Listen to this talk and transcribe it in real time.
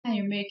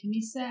making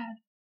me sad.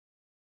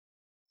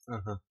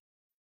 Uh-huh.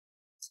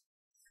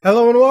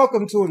 Hello and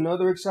welcome to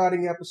another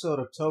exciting episode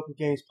of Token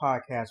Games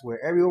Podcast,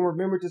 where everyone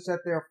remembered to set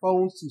their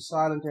phones to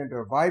silent and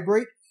or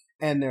vibrate,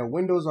 and their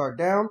windows are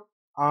down.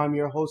 I'm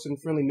your host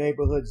and friendly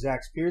neighborhood, Zach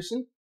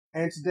Pearson,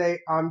 and today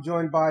I'm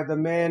joined by the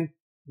man,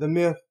 the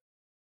myth,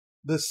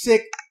 the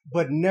sick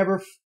but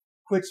never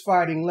quits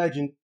fighting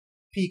legend,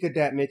 Pika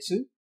Datmitsu.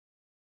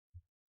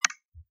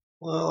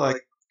 Well, I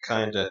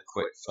kinda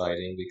quit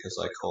fighting because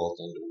I called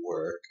into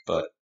work,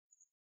 but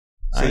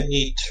So- I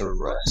need to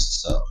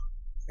rest, so...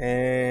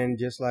 And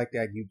just like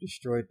that, you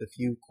destroyed the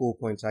few cool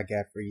points I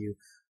got for you.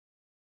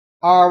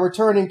 Our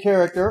returning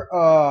character,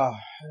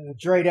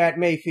 Dradat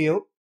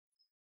Mayfield.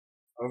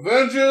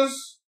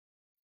 Avengers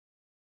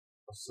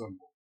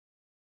assemble.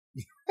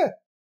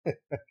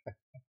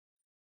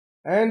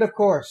 And of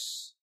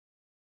course,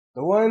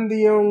 the one,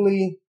 the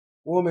only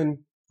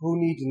woman who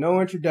needs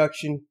no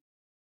introduction,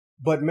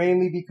 but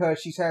mainly because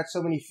she's had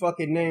so many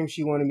fucking names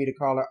she wanted me to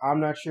call her, I'm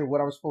not sure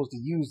what I'm supposed to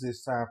use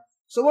this time.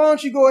 So why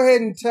don't you go ahead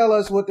and tell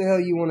us what the hell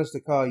you want us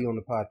to call you on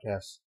the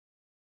podcast?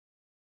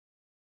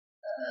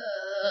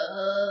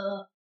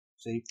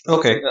 See?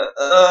 Okay,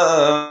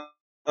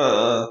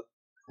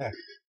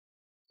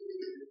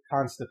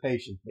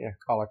 Constipation. Yeah,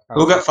 call her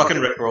who got constipation. fucking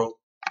rickrolled?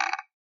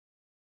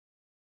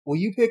 Will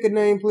you pick a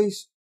name,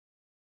 please?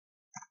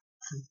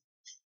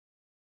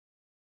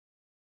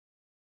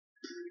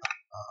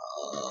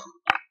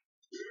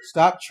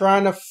 Stop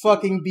trying to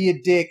fucking be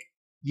a dick.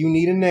 You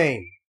need a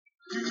name.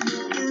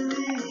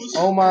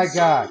 Oh my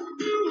god.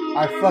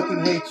 I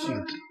fucking hate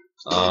you.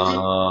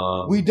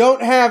 We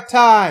don't have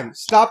time.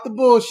 Stop the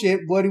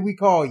bullshit. What do we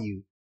call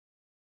you?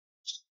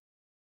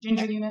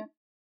 Ginger unit.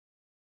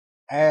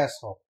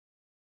 Asshole.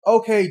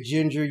 Okay,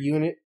 Ginger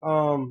Unit.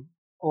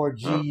 Or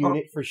G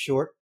Unit for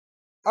short.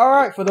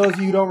 Alright, for those of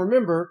you who don't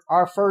remember,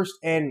 our first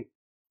and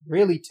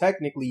really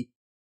technically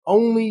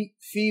only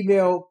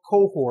female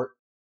cohort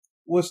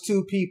was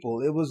two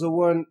people. It was the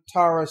one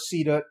Tara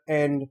Sita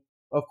and,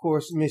 of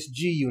course, Miss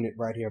G Unit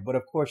right here. But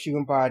of course, she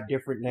went by a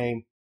different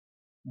name.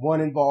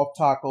 One involved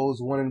tacos,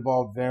 one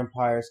involved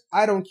vampires.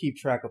 I don't keep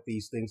track of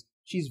these things.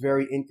 She's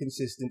very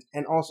inconsistent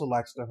and also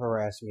likes to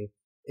harass me.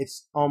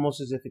 It's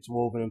almost as if it's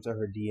woven into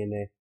her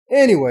DNA.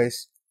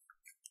 Anyways,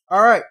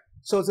 alright,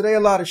 so today a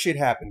lot of shit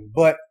happened.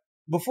 But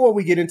before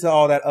we get into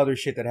all that other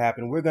shit that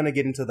happened, we're going to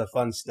get into the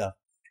fun stuff.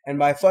 And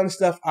by fun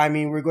stuff, I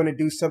mean we're going to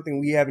do something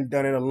we haven't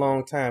done in a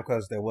long time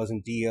because there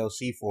wasn't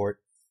DLC for it.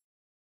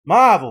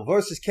 Marvel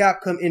vs.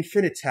 Capcom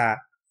Infinite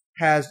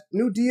has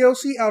new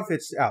DLC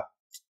outfits out.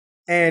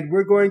 And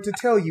we're going to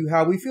tell you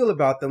how we feel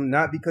about them,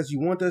 not because you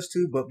want us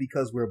to, but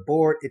because we're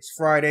bored, it's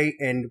Friday,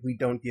 and we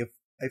don't give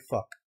a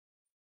fuck.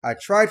 I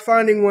tried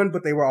finding one,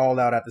 but they were all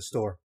out at the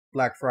store.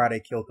 Black Friday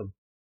killed them.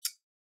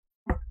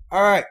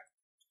 Alright.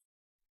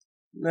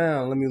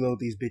 Now, let me load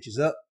these bitches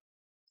up.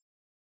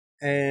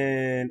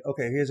 And,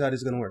 okay, here's how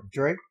this is going to work.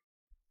 Dre,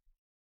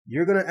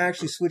 you're going to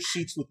actually switch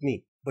seats with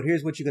me. But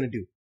here's what you're going to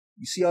do.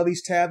 You see all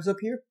these tabs up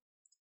here?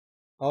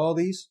 All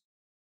these?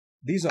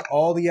 These are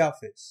all the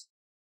outfits.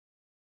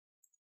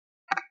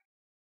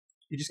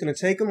 You're just going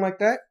to take them like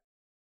that.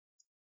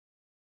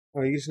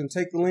 Or you're just going to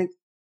take the link,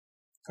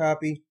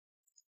 copy,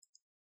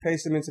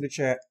 paste them into the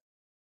chat.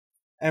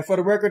 And for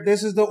the record,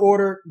 this is the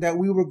order that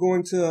we were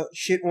going to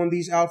shit on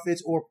these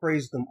outfits or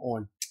praise them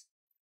on.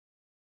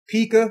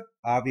 Pika,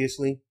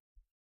 obviously.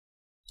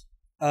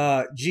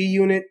 G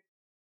Unit,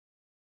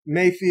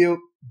 Mayfield,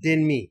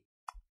 then me.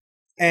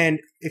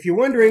 And if you're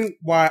wondering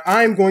why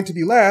I'm going to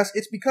be last,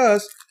 it's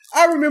because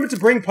I remembered to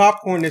bring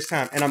popcorn this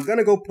time, and I'm going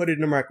to go put it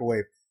in the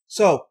microwave.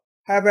 So,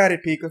 have at it,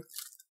 Pika.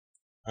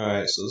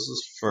 Alright, so this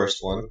is the first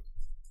one.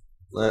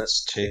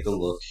 Let's take a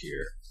look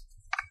here.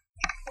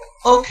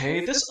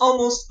 Okay, this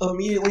almost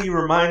immediately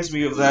reminds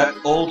me of that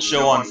old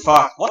show on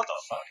Fox. What the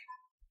fuck?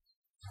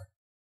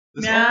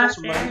 This almost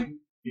reminds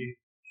me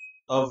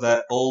of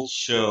that old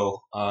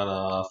show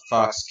on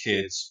Fox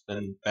Kids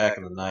back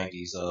in the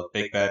 90s,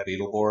 Big Bad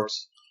Beetleborgs.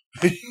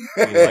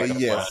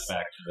 Yes.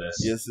 Back to this.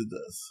 Yes, it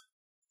does.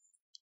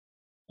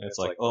 It's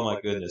like, oh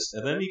my goodness.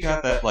 And then you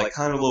got that like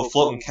kind of little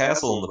floating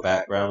castle in the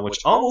background, which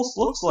almost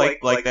looks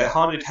like that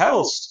haunted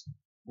house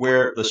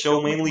where the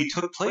show mainly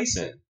took place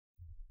in.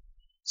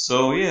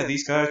 So yeah,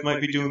 these guys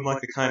might be doing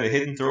like a kind of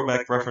hidden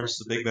throwback reference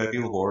to Big Bad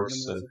Beetleborgs,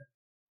 and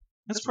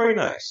that's pretty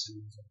nice.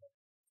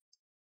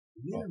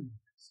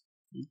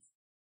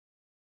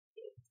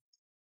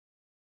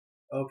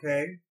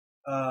 Okay.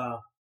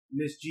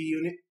 Miss G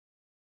Unit.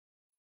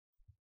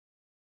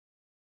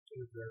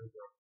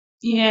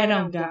 Yeah, I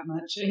don't got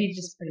much. He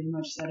just pretty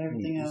much said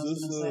everything I was going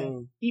to say.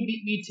 He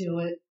beat me to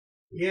it.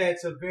 Yeah,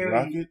 it's a very,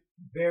 Rocket?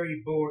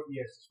 very boring.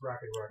 Yes, it's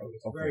Rocket.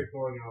 It's Okay. a very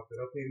boring outfit.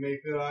 Okay,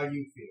 Mayfield, how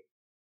you feel?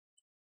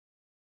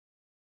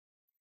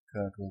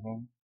 Can I go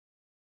home?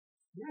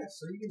 Yeah,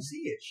 so you can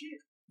see it. Shit.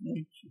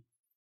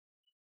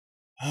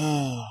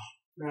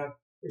 Now,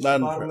 it's Not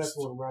the bottom impressed.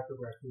 left one, Rocket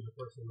who's the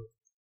first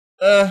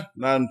one.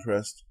 Not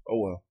impressed. Oh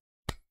well.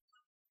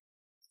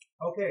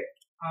 Okay,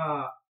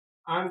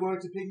 I'm going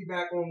to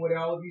piggyback on what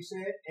all of you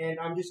said, and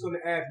I'm just going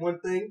to add one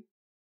thing.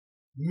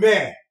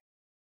 Meh.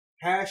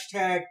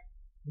 Hashtag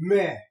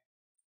meh.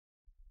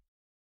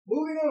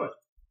 Moving on.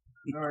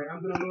 All right,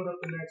 I'm going to load up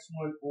the next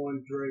one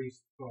on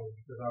Dre's phone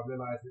because I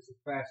realize this is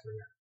faster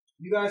now.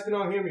 You guys can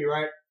all hear me,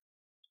 right?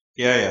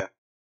 Yeah.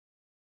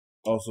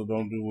 Also,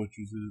 don't do what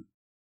you said.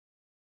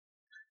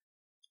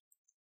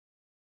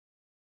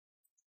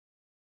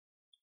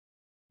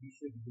 You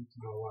should be to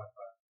my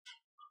Wi-Fi.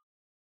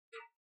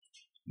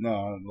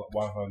 No,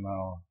 Wi-Fi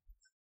now.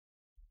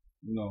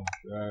 No,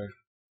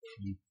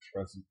 you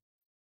press it.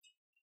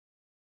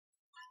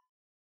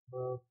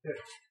 Okay.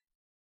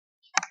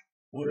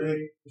 What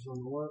Dre is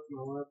on my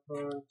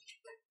Wi-Fi.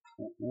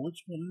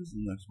 Which one is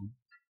the next one?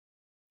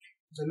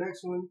 The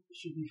next one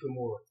should be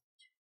Gamora.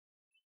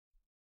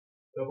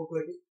 Double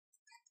click it.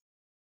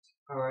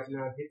 Alright,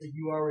 now hit the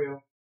URL.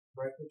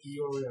 Right click the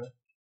URL.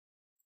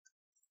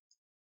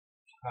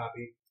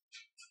 Copy.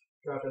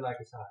 Drop it like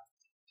it's hot.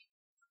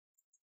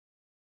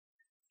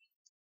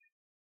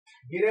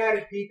 Get at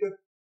it, Pika.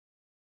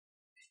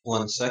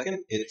 1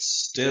 second. It's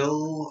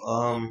still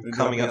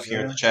coming up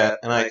here in the chat,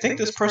 and I think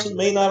this person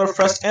may not have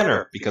pressed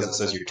enter because it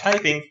says you're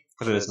typing,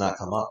 but it has not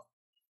come up.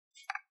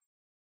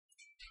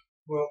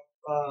 Well,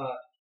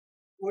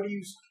 what do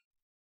you...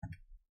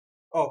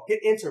 Oh,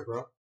 hit enter,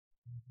 bro.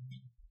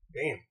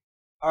 Damn.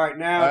 Alright,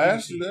 now... I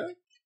asked you that.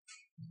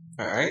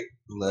 Alright,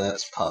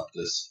 let's pop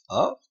this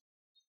up.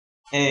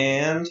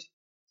 And...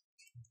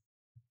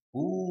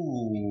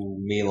 Ooh,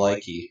 me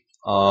likey.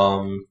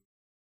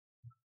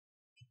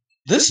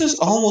 This is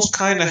almost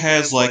kind of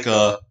has like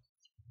a...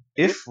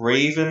 If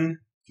Raven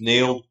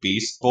nailed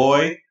Beast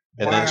Boy,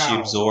 and then she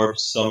absorbed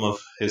some of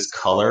his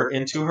color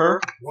into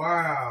her.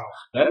 Wow.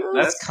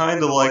 That's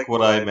kind of like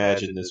what I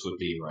imagine this would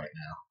be right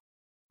now.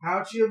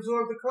 How'd she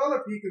absorb the color,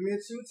 Pika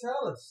Mitsu?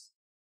 Tell us.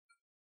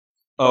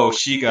 Oh,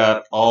 she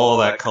got all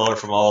that color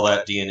from all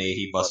that DNA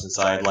he bust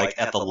inside. Like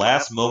at the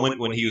last moment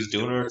when he was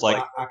doing her, it's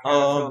like,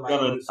 oh,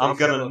 I'm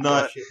gonna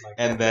nut,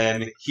 and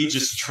then he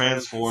just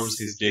transforms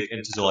his dick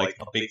into like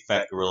a big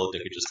fat gorilla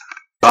dick and just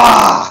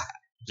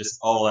just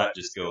all that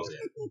just goes in.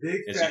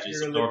 Big and fat she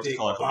just gorilla absorbs the dick.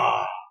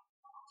 color.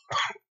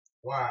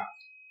 Wow.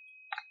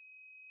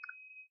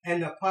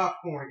 And the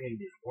popcorn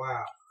ended.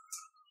 Wow.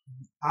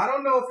 I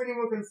don't know if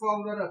anyone can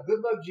follow that up. Good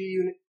luck,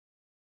 G-Unit.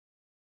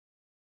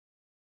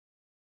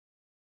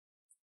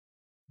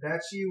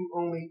 That's you,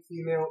 only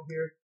female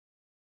here?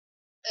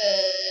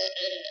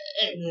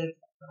 It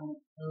don't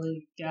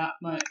really got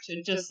much.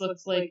 It just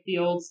looks like the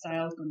old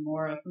style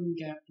Gamora from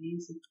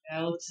Japanese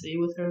Galaxy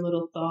with her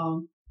little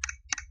thong.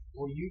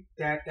 Well,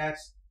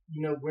 that's,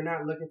 we're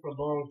not looking for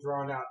long,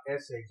 drawn-out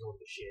essays on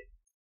the shit.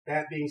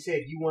 That being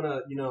said, you want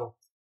to,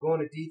 go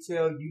into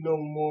detail. You know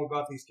more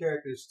about these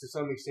characters to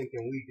some extent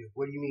than we do.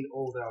 What do you mean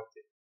old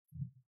outfit?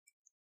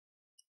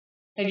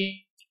 Have you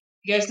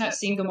guys not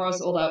seen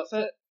Gamora's old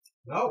outfit?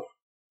 No.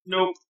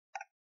 Nope.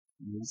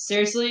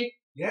 Seriously?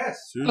 Yes.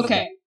 Seriously.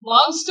 Okay.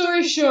 Long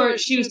story short,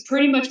 she was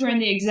pretty much wearing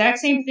the exact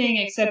same thing,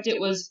 except it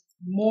was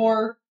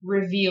more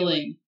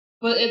revealing.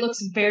 But it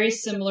looks very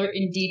similar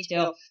in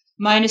detail,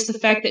 minus the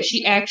fact that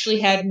she actually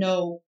had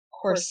no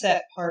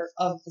corset part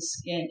of the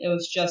skin. It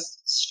was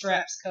just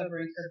straps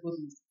covering her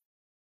boobs.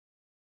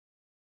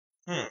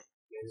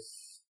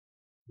 This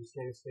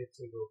can't stay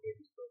single,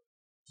 baby.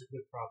 It's a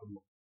good problem.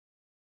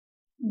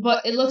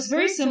 But it looks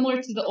very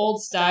similar to the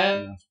old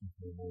style.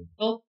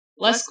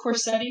 Less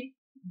corset-y,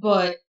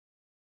 but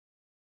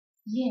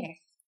yeah.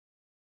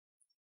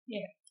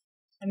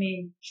 I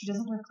mean, she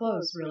doesn't wear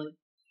clothes, really.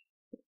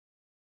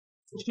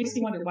 Which makes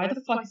me wonder, why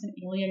the fuck is an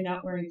alien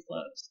not wearing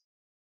clothes?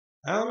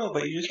 I don't know,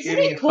 but you just Isn't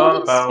gave me it a cold thought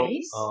in about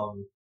space?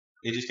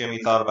 you just gave me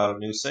a thought about a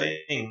new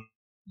saying.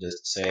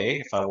 Just say,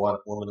 if I want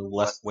a woman to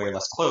wear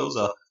less clothes,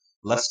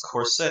 less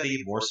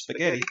corsetti, more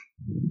spaghetti.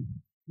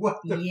 What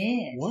the?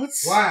 Yeah. What?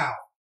 Wow.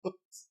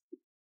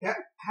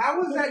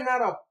 How is that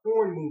not a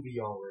porn movie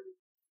already?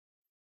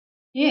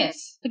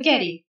 Yes,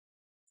 spaghetti.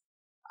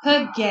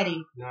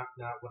 Spaghetti. Not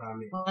what I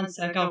mean. 1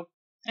 sec, I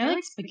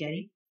like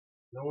spaghetti.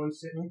 No one's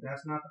sitting.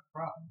 That's not the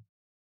problem.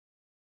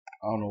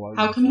 I don't know why.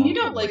 How come you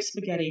don't like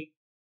spaghetti?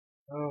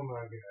 Oh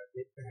my god.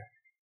 Get back.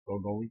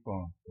 Don't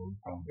respond.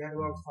 That's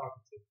who I was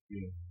talking to.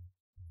 Yeah.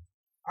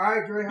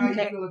 Alright, Dre, how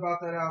Okay. you feel about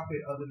that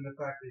outfit other than the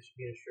fact that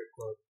she in strip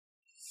club?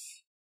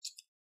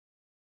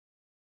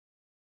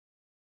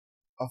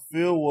 I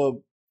feel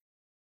what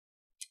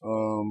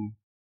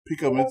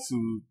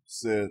Pikamitsu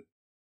said,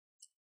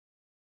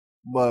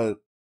 but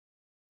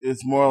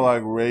it's more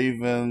like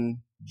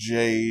Raven,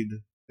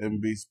 Jade,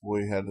 and Beast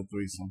Boy had a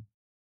threesome.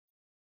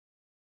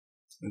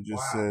 And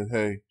just said,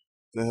 hey,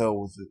 the hell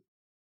with it.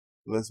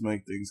 Let's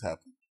make things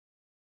happen.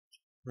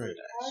 Very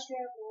nice.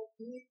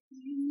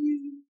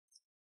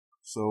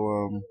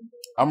 So,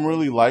 I'm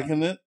really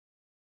liking it.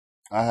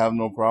 I have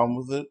no problem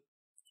with it.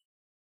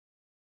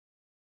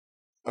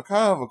 I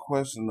kind of have a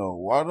question though.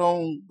 Why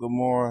don't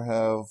Gamora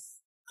have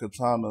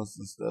katanas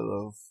instead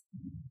of?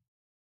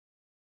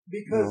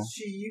 Because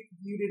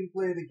you didn't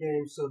play the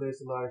game, so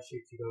there's a lot of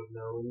shit you don't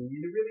know, and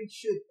you really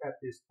should at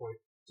this point,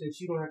 since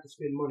you don't have to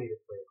spend money to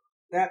play it.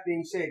 That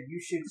being said,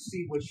 you should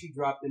see what she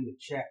dropped in the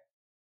chat.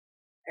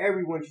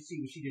 everyone should see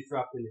what she just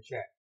dropped in the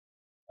chat.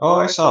 Oh,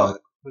 I saw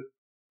it.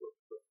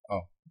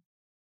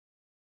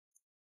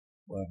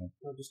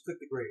 No, just click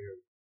the gray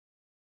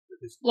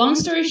area. Long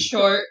story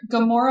short,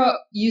 Gamora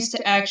used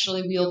to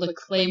actually wield a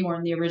claymore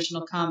in the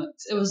original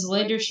comics. It was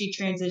later she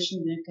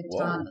transitioned into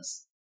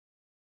katanas.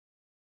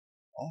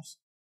 Awesome.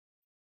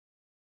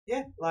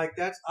 Yeah, like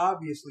that's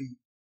obviously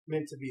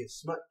meant to be a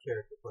smut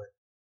character, but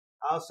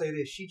I'll say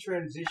this: she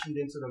transitioned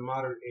into the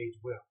modern age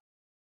well.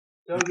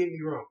 Don't get me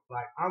wrong.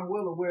 Like I'm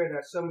well aware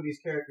that some of these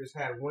characters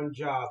had one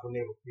job when they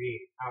were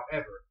created.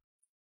 However,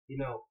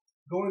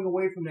 going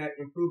away from that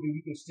and proving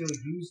you can still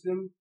use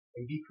them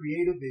and be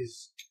creative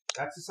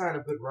that's a sign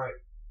of good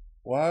writing.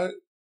 Why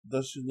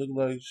does she look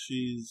like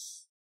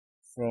she's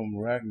from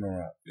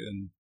Ragnarok?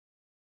 And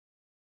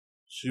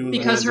she was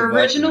because one of her the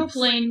original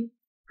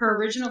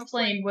Vikings.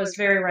 plane was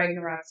very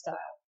Ragnarok style.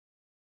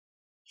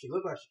 She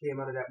looked like she came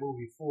out of that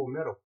movie Full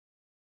Metal.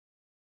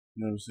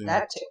 Never seen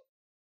That too.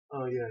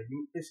 Oh yeah,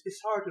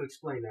 it's hard to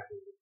explain that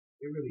movie.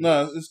 It really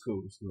No, is. it's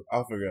cool. It's cool.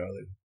 I'll figure it out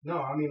later.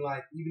 No, I mean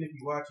like even if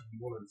you watch it, you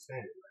won't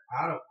understand it.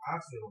 Like, I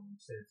still don't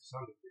understand it to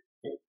some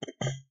degree.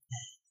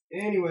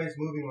 Anyways,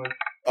 moving on.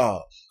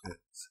 Oh, okay.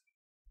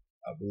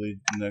 I believe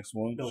the next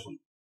one. No. All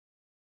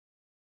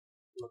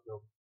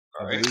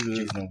I right. believe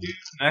it is number.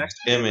 Next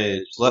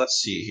image.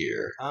 Let's see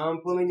here. I'm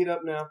pulling it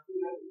up now.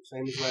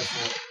 Same as last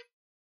time.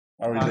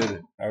 I already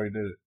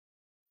did it.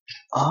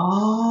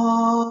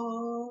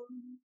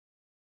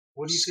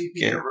 What do you see?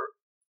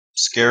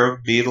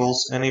 Scarab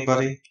beetles.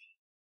 Anybody?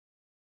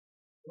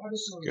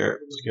 Scarab.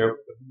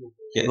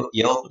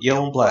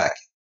 Yellow and black.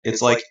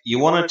 It's like you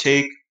want to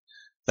take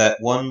that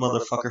one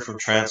motherfucker from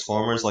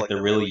Transformers, like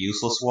the really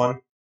useless one,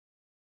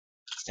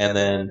 and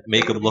then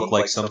make him look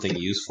like something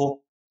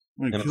useful,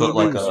 Wait, and Killer put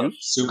like Bees a used?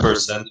 Super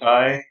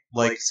Sentai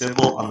like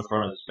symbol on the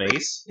front of his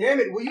face. Damn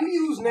it! Will you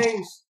use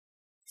names?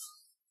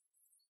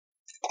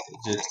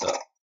 Just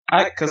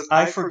because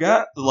I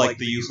forgot like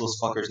the useless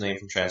fucker's name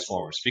from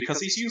Transformers because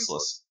he's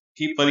useless.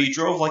 But he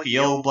drove like a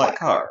yellow and black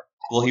car.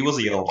 Well, he was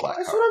a yellow and black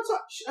That's car.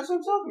 what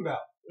I'm talking about.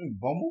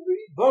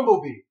 Bumblebee?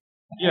 Bumblebee.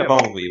 Yeah,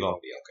 Bumblebee. Okay.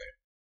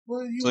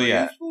 Well, So,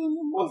 yeah.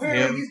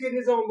 Apparently Him. he's getting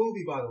his own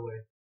movie, by the way.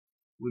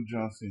 With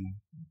John Cena.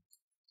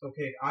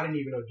 Okay, I didn't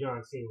even know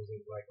John Cena was in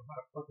it. Like, how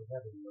the fuck is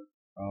that even work?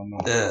 I don't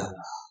know.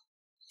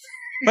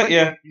 But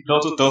yeah,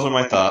 those are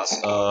my thoughts.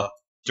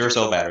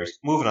 Duracell batteries.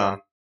 Moving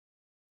on.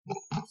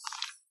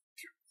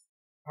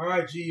 All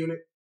right, G Unit.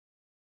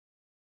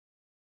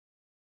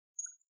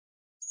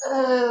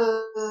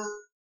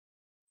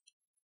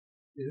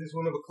 Is this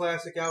one of the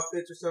classic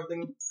outfits or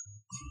something?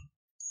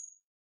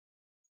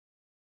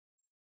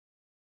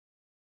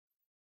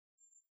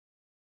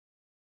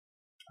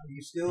 Are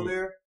you still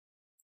there?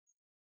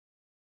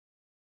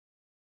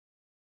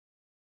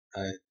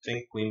 I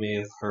think we may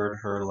have heard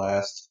her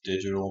last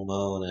digital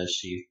moan as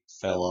she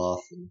fell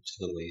off to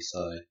the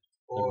wayside.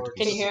 Or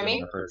Can you hear me?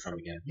 Never heard from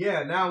again.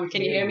 yeah, now we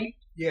Can you hear me?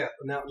 Yeah.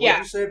 Now, what Yeah.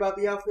 did you say about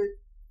the outfit?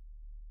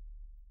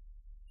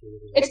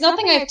 It's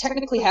nothing I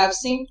technically have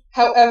seen.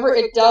 However,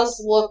 it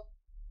does look.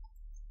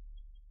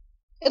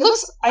 It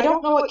looks. I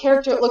don't know what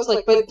character it looks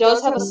like, but it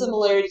does have a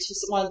similarity to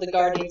one of the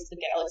Guardians of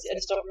the Galaxy. I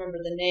just don't remember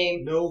the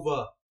name.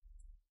 Nova.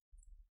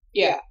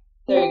 Yeah,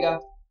 there you go.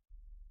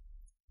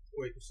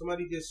 Wait, did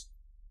somebody just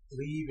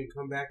leave and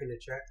come back in the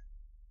chat?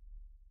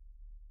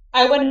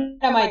 I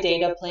went on my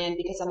data plan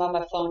because I'm on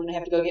my phone and I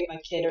have to go get my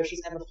kid or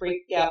she's gonna have a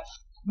freak out.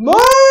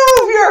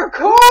 Move your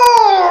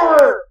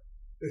car!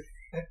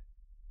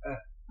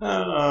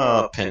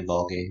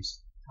 Pinball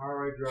games.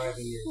 Car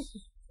driving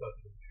is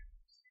fucking.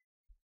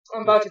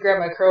 I'm about to grab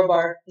my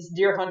crowbar. This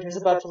deer hunter's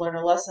about to learn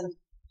a lesson.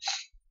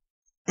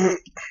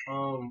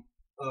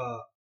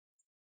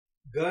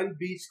 Gun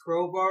beats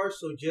crowbar,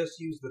 so just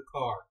use the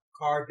car.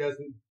 Car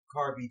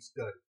beats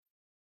gun.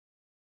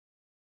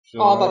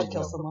 Sure, Oh, I'm about to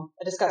kill someone.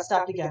 I just got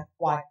stopped again.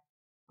 Why?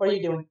 What are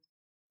you doing?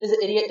 Is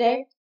it idiot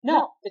day?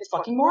 No, it's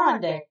fucking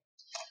moron day.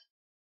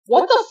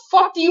 What the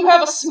fuck do you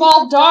have a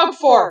small dog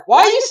for?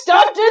 Why are you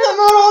stopped in the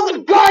middle of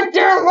the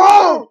goddamn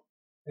road?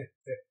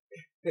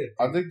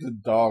 I think the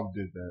dog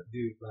did that.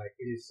 Dude, like,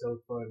 it is so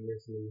fun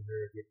listening to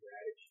her get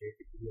mad at shit.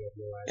 You have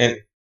no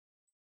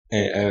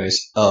idea. Anyways,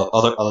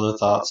 other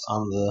thoughts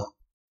on the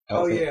outfit?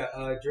 Oh yeah,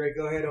 Dre,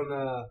 go ahead on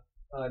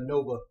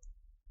Nova.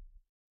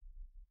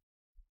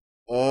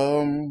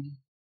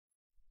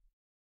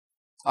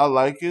 I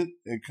like it.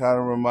 It kind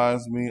of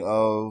reminds me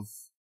of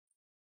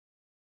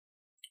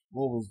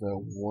what was that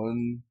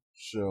one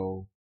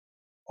show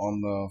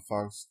on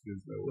Fox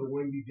Kids The Network?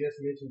 one you just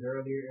mentioned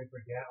earlier and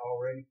forgot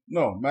already.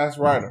 No, Mass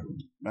Rider.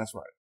 Mass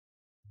Rider.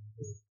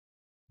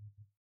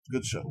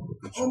 Good show.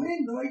 Good show. Oh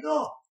man, there you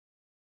go.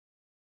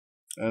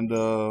 And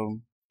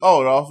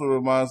it also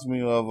reminds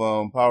me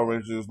of Power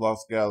Rangers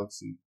Lost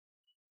Galaxy.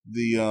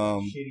 The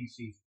Shitty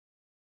season.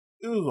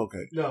 it was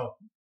okay. No.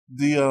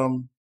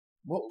 The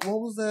what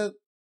was that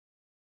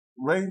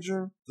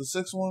Ranger? The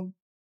sixth one?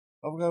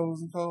 I forgot what it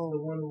was called.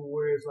 The one who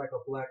wears like a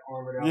black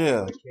armored outfit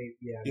Yeah. with a cape.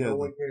 Yeah. Yeah. No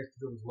one cares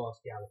because it was Lost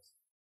Galaxy.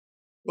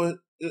 But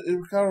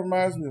it kind of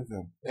reminds me of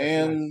him.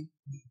 And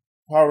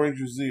Power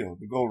Ranger Zeo,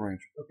 the Gold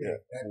Ranger. Okay,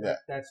 Yeah,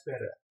 that's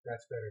better.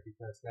 That's better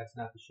because that's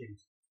not the shitty.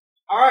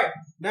 All right,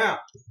 now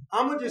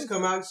I'm gonna just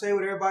come out and say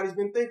what everybody's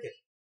been thinking.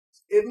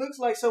 It looks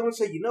like someone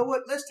said, you know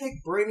what? Let's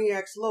take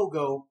Brainiac's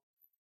logo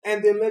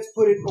and then let's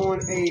put it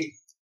on a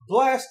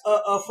blast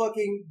a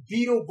fucking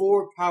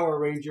Beetleborg Power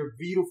Ranger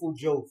Beautiful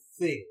Joe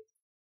thing.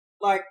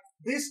 Like,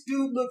 this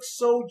dude looks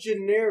so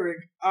generic,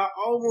 I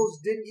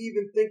almost didn't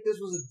even think this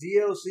was a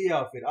DLC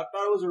outfit. I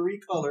thought it was a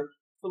recolor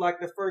for like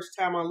the first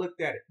time I looked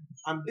at it.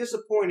 I'm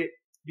disappointed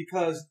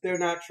because they're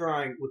not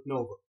trying with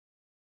Nova.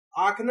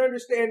 I can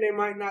understand they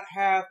might not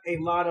have a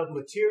lot of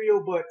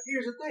material, but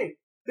here's the thing.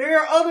 There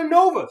are other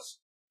Novas.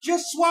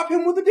 Just swap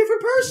him with a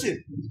different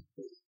person.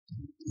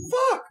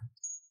 Fuck.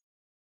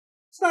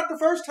 It's not the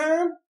first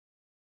time.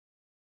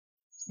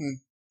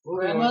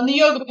 Grandma in the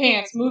yoga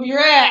pants. Move your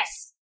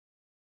ass.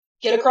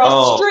 Get across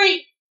the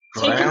street.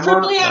 Take your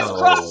Grandma? dribbly ass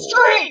across the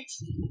street.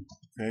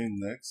 Okay,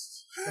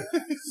 next.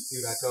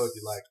 Dude, I told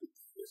you, like,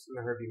 listen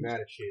to her be mad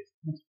at shit.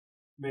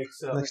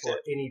 Makes up Next for step.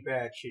 any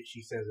bad shit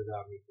she says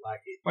about me. Like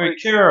it. Wait,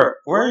 Kara,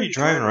 where are you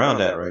driving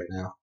around at right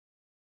now?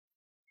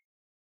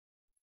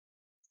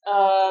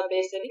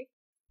 Bay City.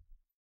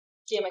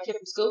 Get my kid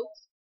from school.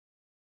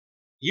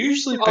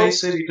 Usually Bay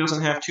City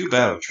doesn't have too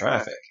bad of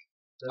traffic.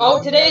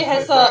 Oh, today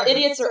has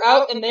idiots are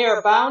out and they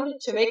are bound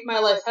to make my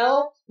life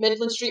hell.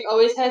 Midland Street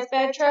always has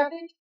bad traffic.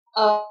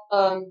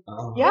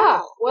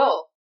 Yeah,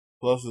 well,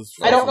 Plus it's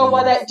I don't know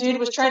why that dude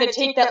was trying to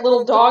take that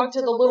little dog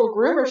to the little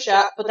groomer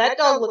shop, but that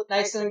dog looked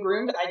nice and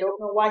groomed. I don't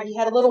know why he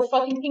had a little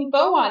fucking pink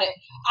bow on it.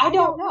 I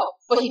don't know,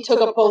 but he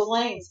took up both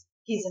lanes.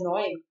 He's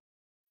annoying.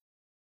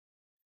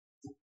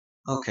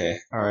 Okay,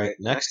 alright,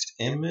 next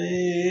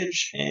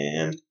image,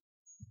 and...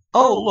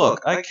 Oh,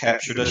 look, I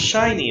captured a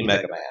shiny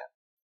Mega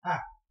Man.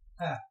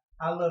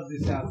 I love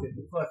this outfit,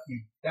 but fuck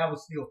you. That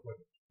was still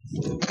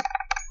for me.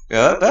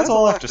 Yeah, that's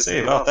all I have to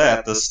say about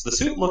that. The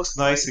suit looks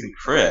nice and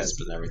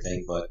crisp and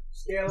everything, but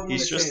Scale of 1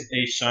 he's to just 10.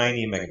 a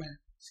shiny Mega Man.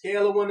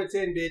 Scale of 1 to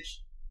 10, bitch.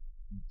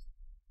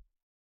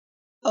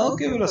 I'll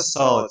give it a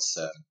solid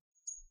 7.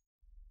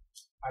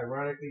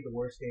 Ironically, the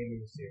worst game in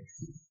the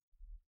series.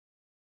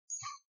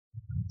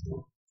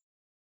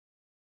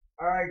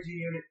 Alright,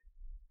 G-Unit.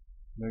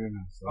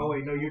 Oh,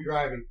 wait, no, you're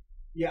driving.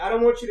 Yeah, I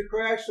don't want you to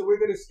crash, so we're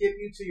going to skip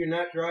you till you're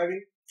not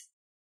driving.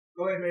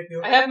 Go ahead,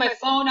 Mayfield. I have my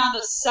phone on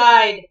the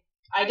side.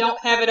 I don't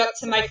have it up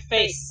to my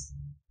face.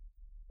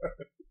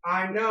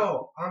 I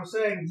know. I'm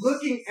saying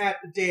looking at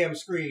the damn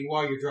screen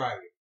while you're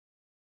driving.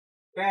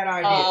 Bad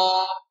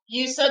idea.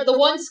 You said the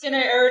one skin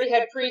I already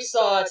had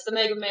pre-saw. It's the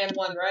Mega Man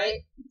one, right?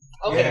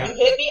 Okay, Yeah. You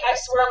hit me. I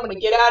swear I'm gonna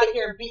get out of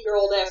here and beat your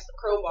old ass with a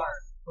crowbar.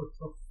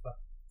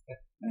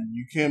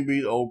 You can't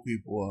beat old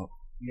people up.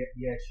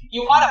 Yeah,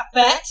 You want to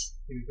bet?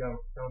 Dude,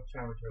 don't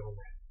challenge her on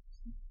that.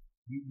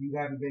 You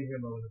haven't been here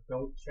long enough.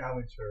 Don't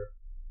challenge her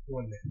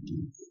on that.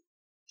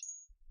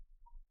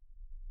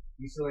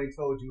 You still ain't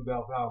told you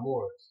about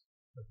Valmora's.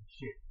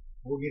 Shit.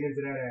 We'll get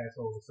into that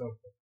asshole or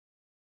something.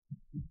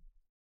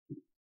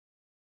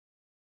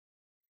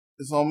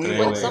 It's on me.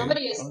 Anyway. When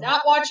somebody is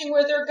not watching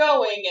where they're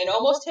going and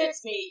almost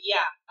hits me,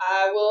 yeah,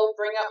 I will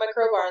bring out my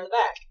crowbar in the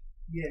back.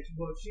 Yeah,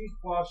 well,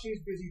 while she's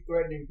busy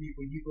threatening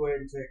people, you go ahead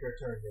and take her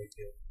turn,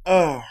 Mayfield.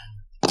 Oh,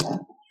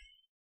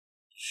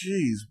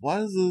 jeez, why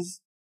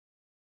does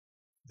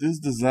this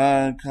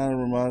design kind of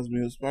reminds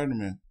me of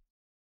Spider-Man?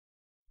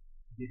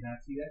 Did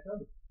not see that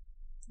coming.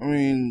 I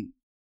mean,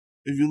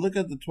 if you look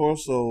at the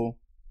torso,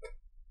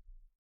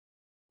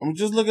 I mean,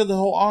 just look at the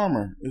whole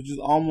armor. It just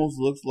almost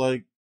looks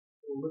like.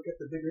 Well, look at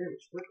the bigger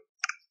image. Look.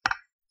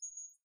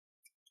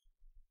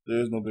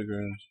 There is no bigger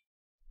image.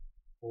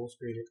 Full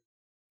screen it.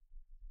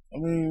 I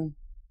mean,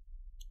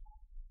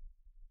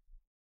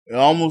 it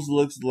almost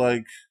looks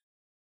like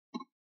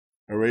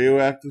a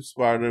radioactive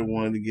spider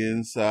wanted to get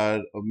inside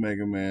of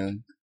Mega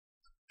Man.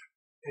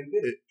 And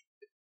did it.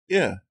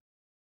 Yeah.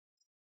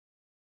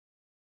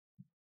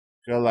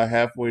 Got like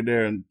halfway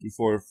there and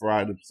before it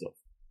fried himself.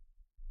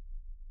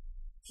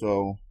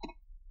 So,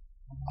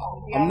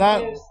 I'm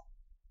not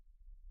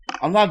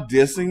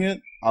dissing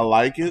it. I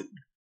like it,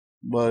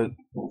 but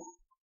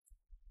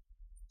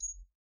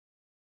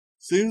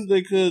seems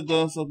they could have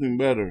done something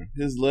better.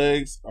 His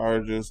legs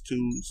are just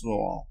too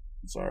small.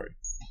 I'm sorry.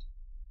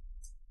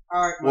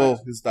 All right.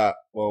 Well, his thigh.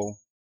 Well,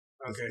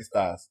 Okay. his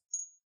thighs.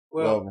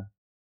 Well, Whatever.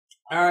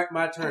 all right,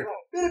 my turn.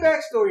 Bit of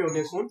backstory on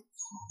this one.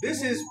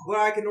 This is what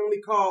I can only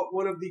call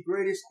one of the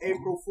greatest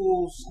April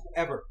Fools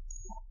ever,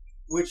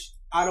 which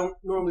I don't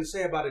normally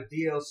say about a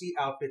DLC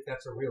outfit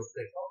that's a real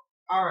thing.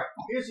 All right,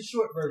 here's the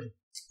short version.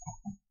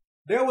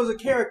 There was a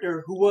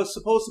character who was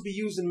supposed to be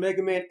used in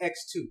Mega Man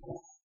X2.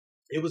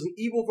 It was an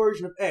evil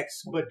version of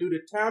X, but due to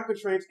time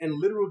constraints and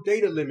literal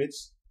data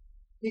limits,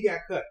 he got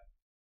cut.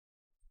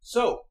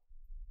 So,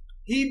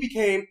 he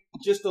became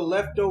just a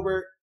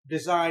leftover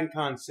design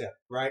concept,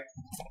 right?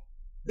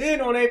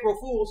 Then on April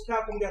Fool's,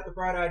 Capcom got the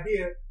bright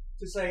idea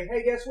to say,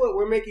 hey, guess what?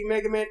 We're making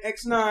Mega Man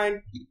X9.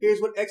 Here's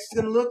what X is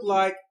going to look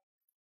like.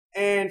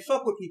 And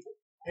fuck with people.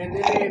 And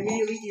then they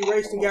immediately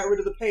erased and got rid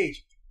of the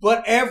page.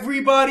 But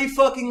everybody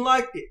fucking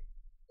liked it.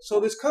 So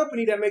this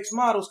company that makes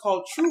models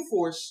called True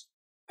Force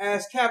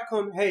asked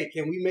Capcom, hey,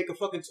 can we make a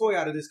fucking toy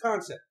out of this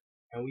concept?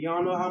 And we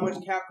all know how much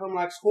Capcom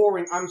likes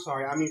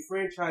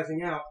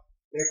franchising out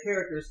their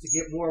characters to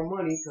get more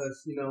money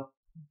because,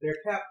 they're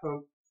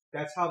Capcom.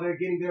 That's how they're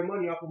getting their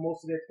money off of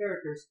most of their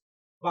characters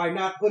by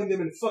not putting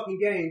them in fucking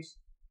games.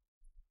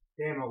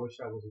 Damn, I wish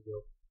that was a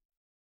joke.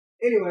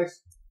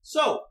 Anyways,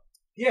 so,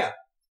 yeah.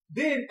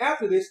 Then,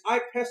 after this,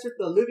 I pestered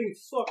the living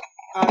fuck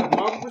out of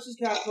Marvel vs.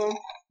 Capcom,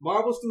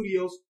 Marvel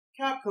Studios,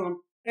 Capcom,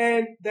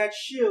 and that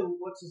shill,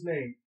 what's his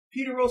name?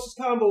 Peter Rose's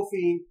Combo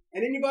Fiend,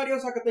 and anybody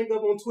else I could think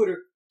of on Twitter,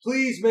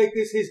 please make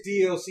this his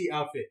DLC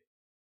outfit.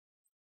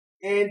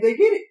 And they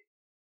did it.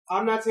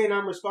 I'm not saying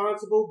I'm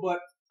responsible, but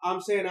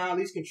I'm saying I at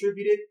least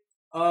contributed.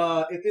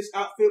 If this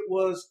outfit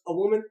was a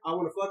woman, I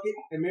want to fuck it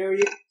and marry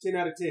it 10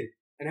 out of 10.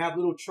 And have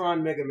little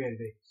Tron Mega Man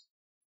babies.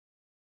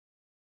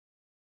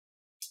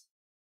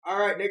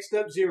 Alright, next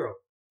up, Zero.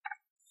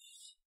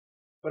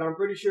 But I'm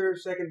pretty sure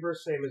second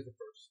verse same as the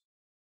first.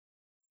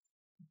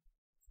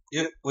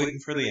 Yep, waiting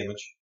for the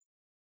image.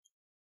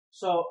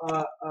 So,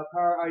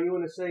 Kara, are you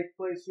in a safe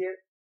place yet?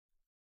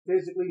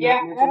 Physically,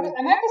 Yeah, not mentally?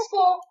 I'm at the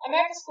school.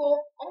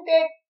 I'm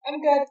good. I'm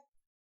good.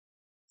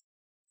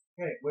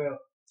 Okay, well,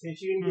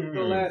 since you didn't get to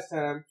go last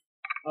time,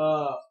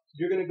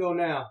 you're gonna go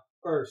now,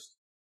 first.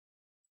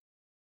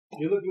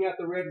 You're looking at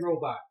the red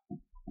robot.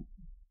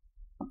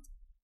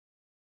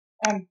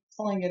 I'm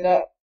pulling it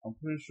up. I'm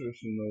pretty sure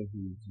she knows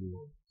who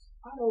Zero is.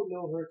 I don't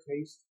know her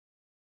taste.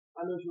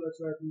 I know she likes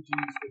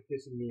RPGs for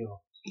pissing me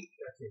off.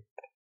 That's it.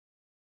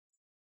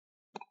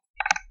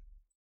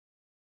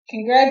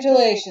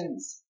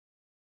 Congratulations.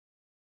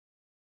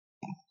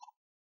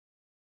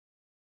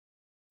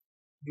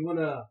 You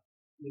wanna,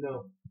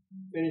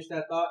 finish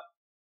that thought?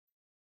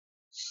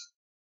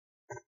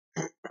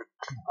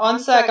 On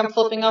sec, I'm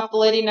flipping off the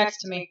lady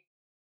next to me.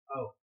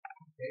 Oh,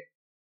 okay.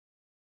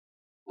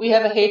 We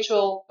have a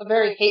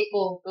very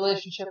hateful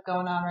relationship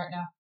going on right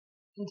now.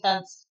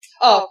 Intense.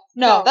 Oh,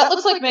 no, that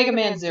looks like Mega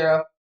Man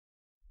Zero.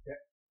 Yeah.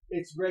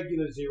 It's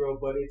regular Zero,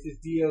 but it's his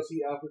DLC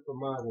outfit for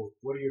Marvel.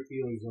 What are your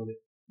feelings on it?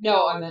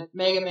 No, I meant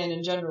Mega Man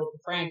in general, the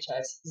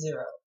franchise,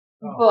 Zero.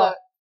 Oh. But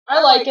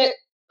I like it.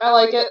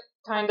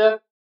 Kinda.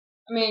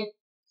 I mean,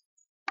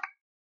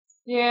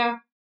 yeah.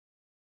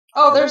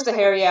 Oh, there's the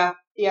hair, yeah.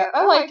 Yeah,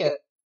 I like it.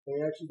 They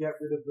actually got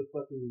rid of the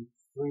fucking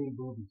green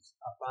boobies.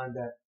 I find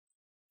that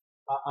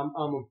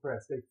I'm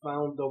impressed. They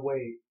found a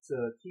way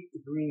to keep the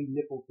green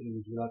nipple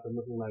things without them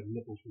looking like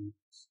nipple things.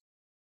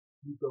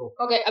 You go.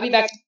 Okay, I'll be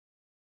back.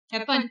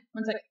 Have fun.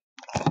 One sec.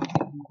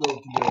 You go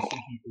DLC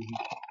people.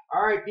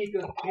 Alright,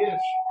 Pika, hit us.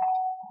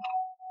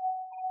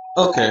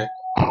 Okay,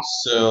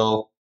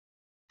 so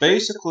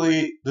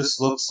basically this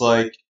looks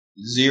like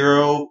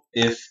Zero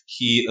if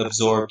he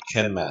absorbed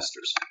Ken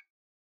Masters.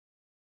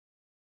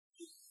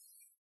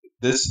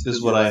 This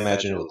is what I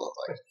imagine it would look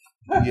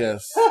like.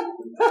 Yes.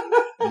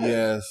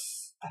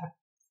 Yes.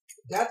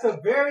 That's a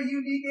very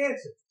unique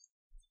answer.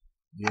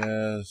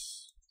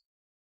 Yes.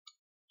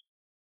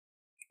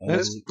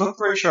 It's look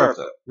very sharp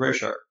though. Very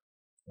sharp.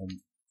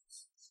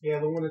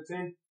 Scale of 1 to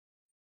 10.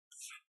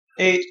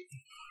 8.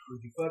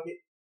 Would you fuck it?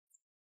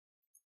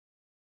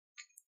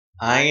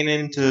 I ain't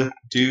into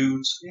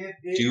dudes.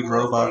 Dude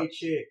robot.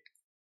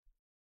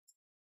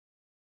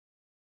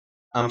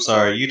 I'm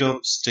sorry, you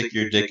don't stick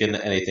your dick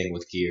into anything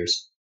with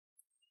gears.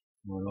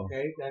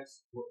 Okay,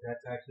 that's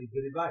actually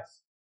good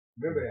advice.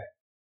 Remember that.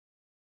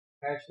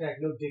 Hashtag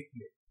no dick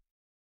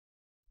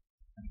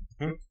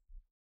here.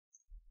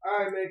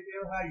 Alright,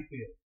 Mayfield, how you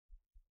feel?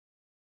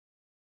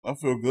 I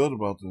feel good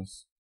about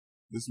this.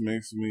 This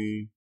makes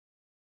me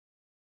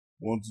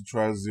want to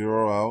try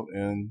Zero out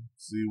and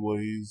see what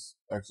he's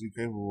actually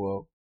capable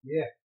of.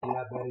 Yeah, I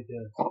bet it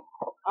does.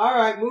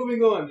 Alright,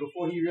 moving on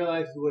before he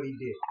realizes what he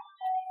did.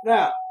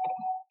 Now,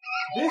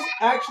 this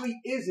actually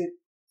isn't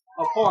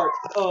a part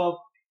of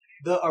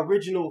the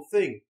original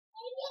thing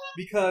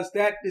because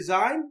that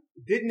design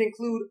didn't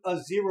include a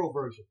Zero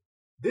version.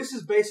 This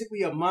is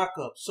basically a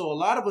mock-up. So a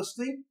lot of us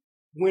think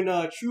when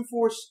True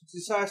Force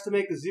decides to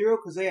make a Zero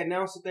because they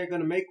announced that they're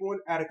going to make one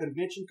at a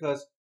convention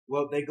because,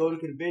 well, they go to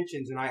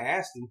conventions and I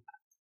asked them.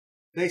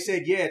 They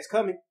said, yeah, it's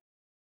coming.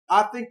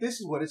 I think this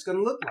is what it's going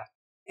to look like.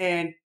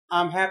 And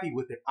I'm happy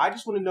with it. I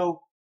just want to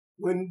know,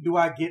 when do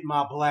I get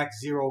my black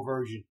Zero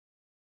version?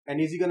 And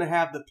is he going to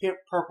have the pimp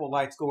purple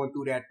lights going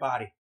through that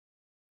body?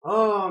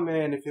 Oh,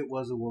 man, if it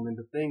was a woman,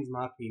 the things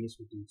my penis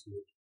would do to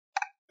it.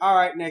 All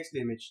right, next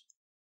image.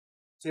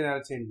 10 out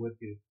of 10 would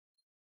do.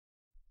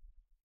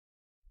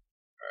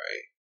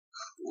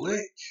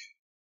 Click.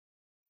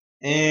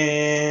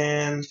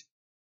 And...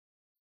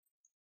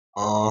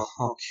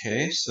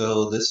 okay,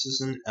 so this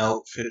is an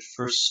outfit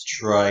for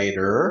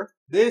Strider.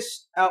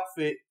 This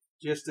outfit,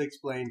 just to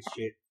explain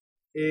shit,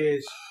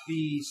 is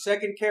the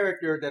second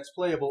character that's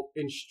playable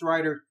in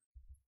Strider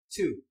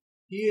 2.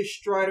 He is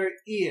Strider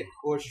Ian,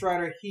 or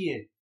Strider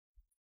Hien.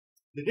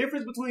 The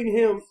difference between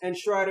him and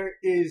Strider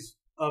is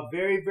a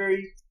very,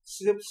 very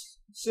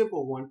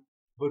simple one,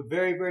 but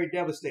very, very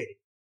devastating.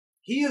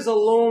 He is a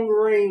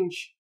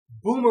long-range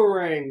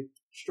boomerang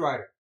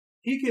Strider.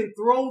 he can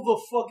throw the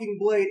fucking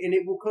blade and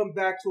it will come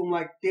back to him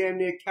like damn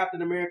near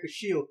Captain America's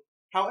shield.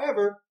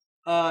 However,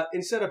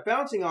 instead of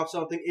bouncing off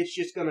something, it's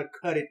just gonna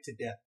cut it to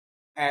death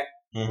at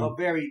a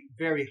very,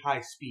 very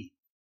high speed.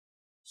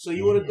 So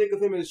you want to think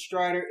of him as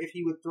Strider if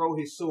he would throw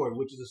his sword,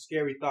 which is a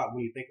scary thought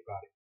when you think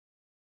about it.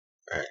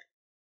 Right.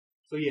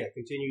 So yeah,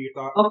 continue your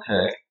thought.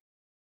 Okay.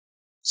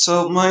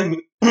 So my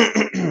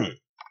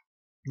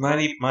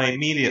my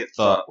immediate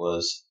thought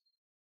was,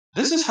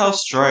 this is how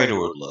Strider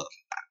would look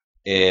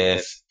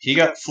if he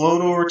got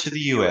flown over to the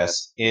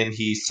U.S. and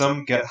he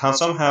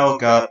somehow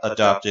got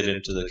adopted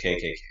into the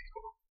KKK.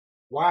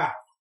 Wow,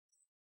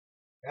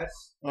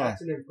 that's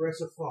an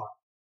impressive thought.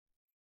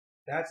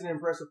 That's an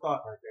impressive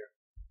thought right there.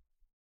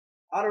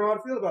 I don't know how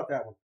to feel about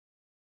that one.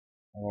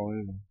 Oh,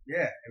 either.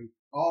 Yeah, and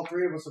all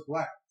three of us are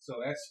black,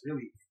 so that's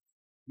really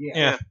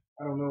Yeah.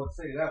 I don't know what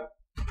to say to that one.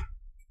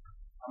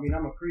 I mean,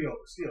 I'm a Creole,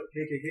 but still,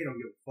 KKK don't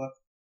give a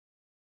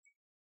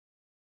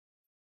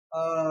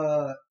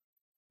fuck.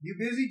 You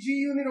busy, G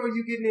Unit, or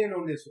you getting in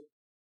on this one?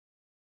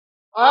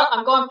 Well,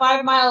 I'm going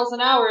 5 miles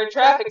an hour in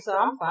traffic, so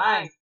I'm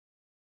fine.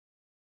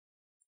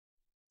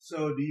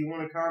 So, do you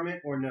want to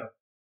comment or no?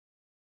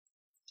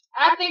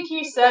 I think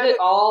he said it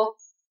all.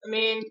 I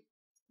mean,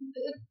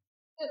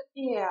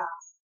 yeah.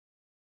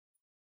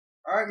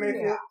 All right,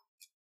 Mayfield. Yeah.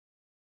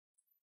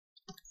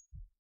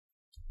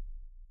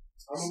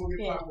 I'm gonna go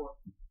get 5 more.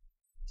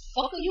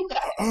 Fuck you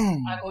guys.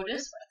 I go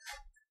this way.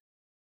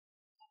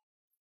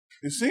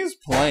 It seems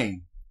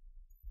plain.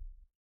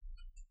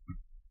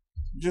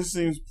 It just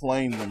seems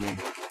plain to me.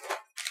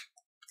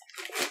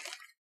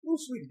 Oh,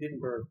 sweet, didn't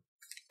burn.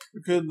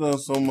 We could have done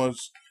so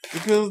much. We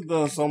could have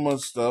done so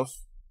much stuff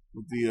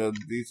with the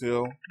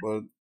detail,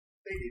 but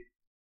They did.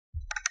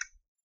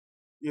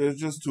 yeah,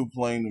 it's just too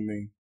plain to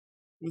me.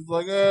 It's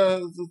like,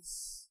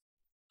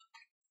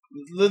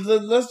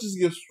 let's just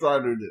give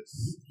Strider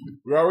this.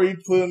 We already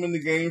put him in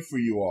the game for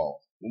you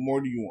all. What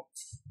more do you want?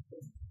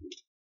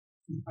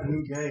 A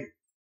new game.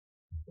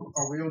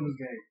 A real new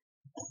game.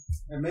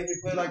 And make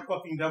it play like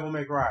fucking Devil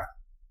May Cry.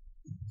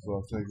 So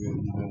I'll take it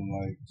you didn't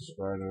like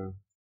Strider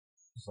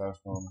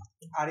 /Connor.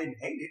 I didn't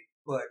hate it,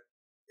 but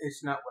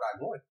it's not what I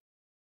wanted.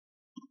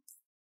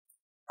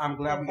 I'm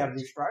glad we got a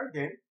new Strider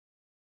game.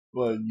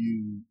 But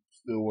you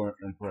still weren't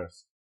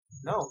impressed.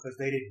 No, because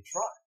they didn't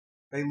try.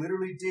 They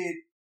literally did,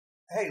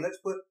 hey, let's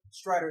put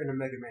Strider in a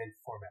Mega Man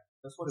format.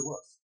 That's what it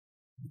was.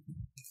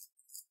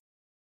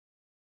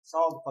 That's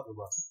all the fucking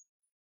was.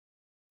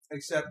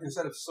 Except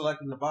instead of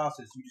selecting the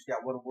bosses, you just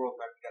got one world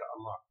map you gotta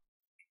unlock.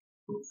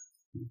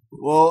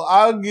 Well,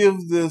 I'll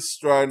give this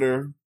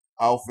Strider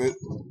outfit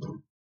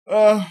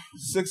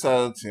 6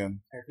 out of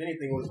 10. If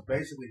anything, it was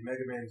basically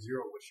Mega Man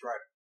Zero with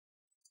Strider.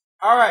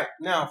 Alright,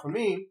 now for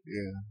me,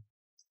 Yeah.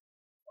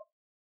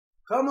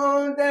 come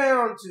on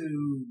down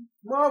to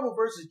Marvel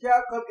vs.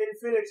 Capcom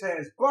Infinite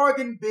has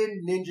Bargain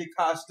Bin Ninja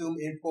Costume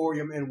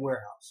Emporium and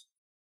Warehouse.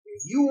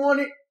 If you want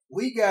it,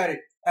 we got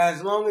it.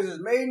 As long as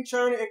it's made in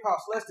China, it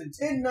costs less than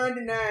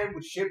 $10.99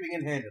 with shipping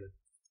and handling.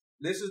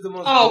 This is the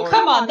most. Oh, boring-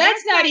 come on.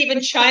 That's not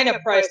even China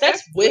price.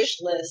 That's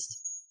wish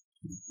list.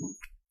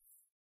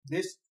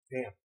 This,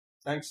 damn.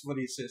 Thanks for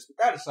the assist.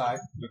 But that aside,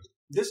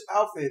 this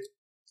outfit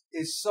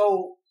is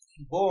so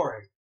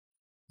boring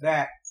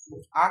that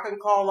I can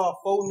call off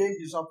 4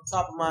 ninjas off the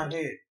top of my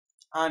head.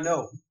 I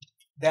know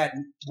that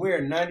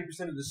wear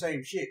 90% of the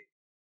same shit.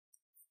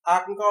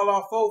 I can call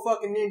off 4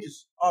 fucking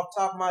ninjas off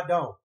the top of my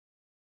dome.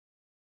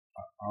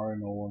 I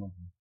already know one of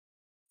them.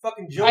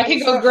 Fucking Joe. I can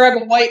go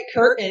grab a white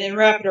curtain and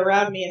wrap it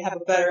around me and have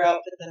a better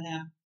outfit than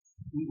him.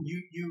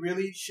 You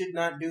really should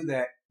not do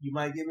that. You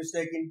might get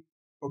mistaken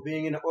for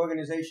being in an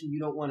organization you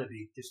don't want to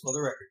be, just for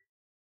the record.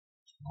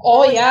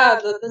 Oh, yeah,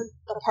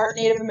 the part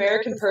Native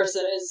American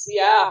person is,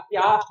 yeah,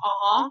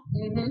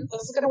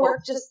 this is going to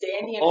work just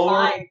dandy and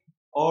fine.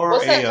 Or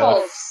What's that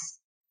called?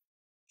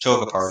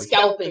 toga party.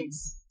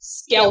 Scalpings.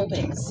 I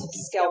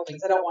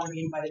don't want to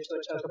be invited to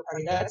a toga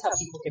party. That's how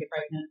people get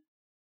pregnant.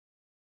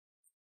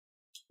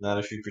 Not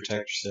if you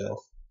protect yourself.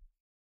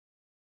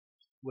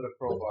 With a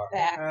crowbar.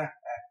 That.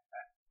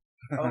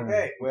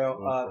 Okay,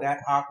 well,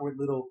 that awkward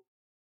little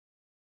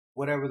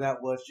whatever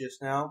that was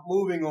just now.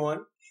 Moving on.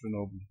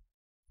 Shinobi.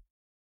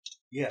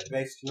 Yeah,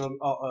 basically,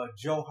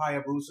 Joe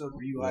Hayabusa,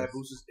 Ryu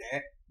Hayabusa's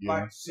dad. Yeah.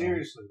 Like,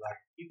 seriously, like,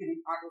 I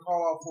can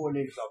call all 4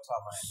 niggas off the top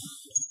of my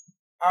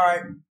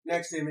head. Alright,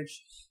 next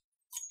image.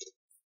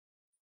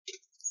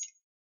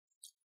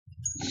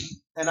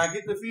 And I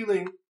get the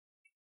feeling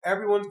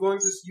everyone's going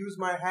to use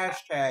my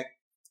hashtag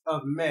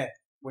of meh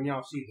when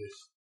y'all see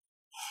this.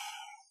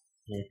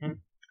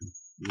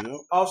 Mm-hmm. Yep.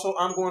 Also,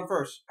 I'm going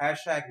first.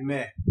 Hashtag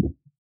meh.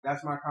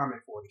 That's my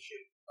comment for this shit.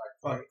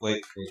 Like, fuck it.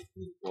 Wait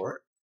for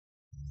it.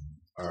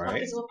 Alright.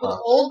 What is up with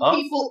old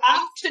people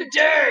out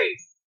today?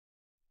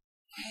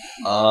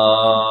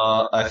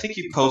 I think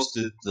you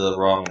posted the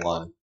wrong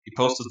one. You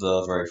posted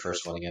the very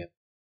first one again.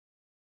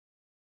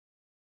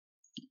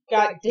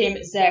 God damn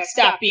it, Zach.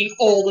 Stop being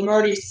old. I'm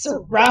already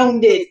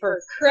surrounded,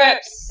 for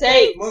crap's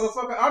sake.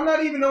 Motherfucker, I'm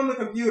not even on the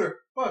computer.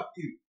 Fuck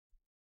you.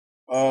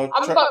 I'm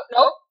Try- about,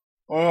 nope.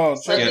 Oh,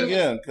 check Yeah. it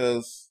again,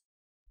 because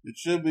It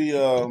should be,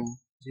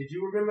 Did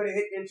you remember to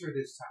hit enter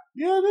this time?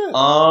 yeah, it is.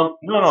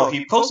 No,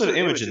 he posted an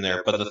image in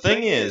there, but the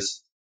thing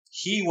is,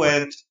 he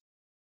went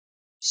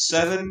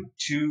 7,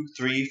 2,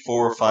 3,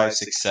 4, 5,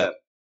 6, 7.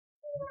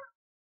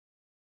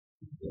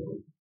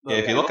 Yeah,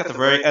 if you look at the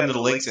very end of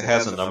the links, it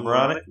has a number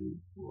on it.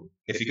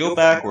 If you go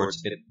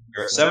backwards,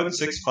 you're at 7,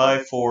 6,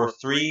 5, 4,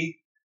 3,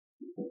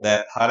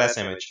 that hot ass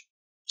image,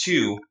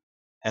 2,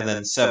 and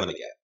then 7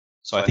 again.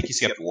 So I think he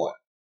skipped 1.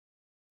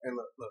 And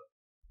look.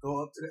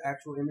 Go up to the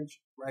actual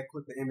image, right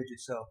click the image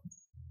itself.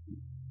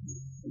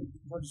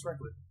 No, just right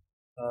click.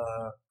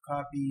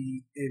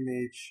 Copy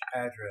image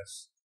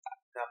address.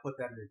 Now put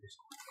that in the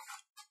Discord.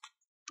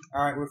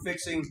 Alright, we're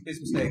fixing his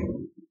mistake.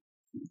 And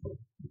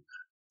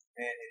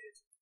it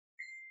is.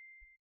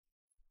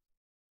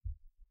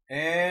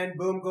 And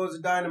boom goes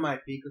the dynamite,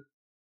 Pika.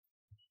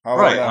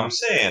 Right, I'm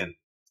saying,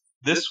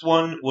 this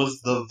one was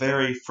the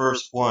very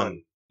first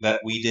one that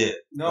we did.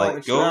 No,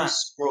 it's go not.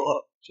 Scroll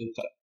up to the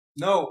top.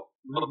 No,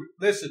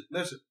 listen.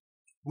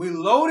 We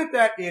loaded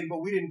that in,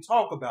 but we didn't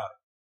talk about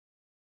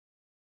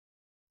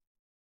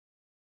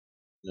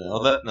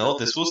it. No,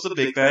 this was the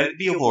Big Bad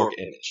Beetleborg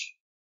image.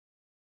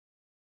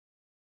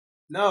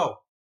 No.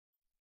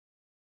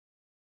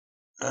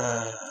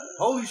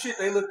 Holy shit,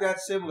 they look that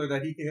similar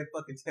that he can't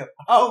fucking tell.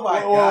 Oh my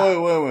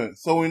god. Wait.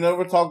 So we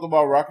never talked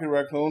about Rocky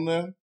Raccoon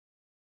then?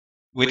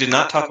 We did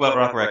not talk about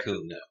Rocket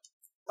Raccoon, no.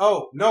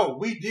 Oh, no,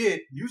 we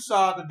did. You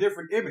saw the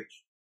different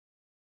image.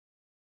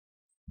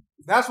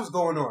 That's what's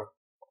going on.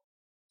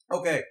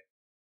 Okay.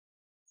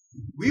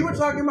 We were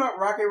talking about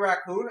Rocket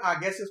Raccoon. I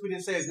guess since we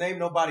didn't say his name,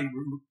 nobody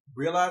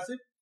realized it.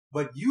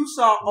 But you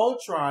saw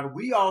Ultron.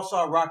 We all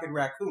saw Rocket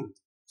Raccoon.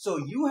 So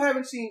you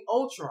haven't seen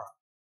Ultron.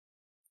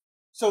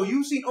 So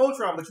you've seen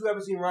Ultron, but you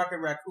haven't seen Rocket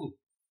Raccoon.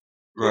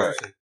 Right.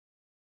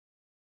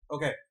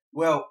 Okay.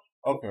 Well.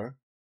 Okay.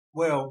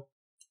 Well,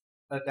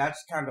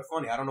 that's kind of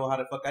funny. I don't know how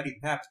the fuck that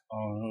even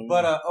happened.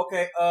 But,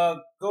 okay,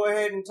 go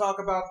ahead and talk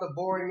about the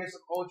boringness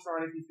of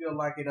Ultron if you feel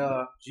like it,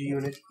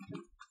 G-Unit.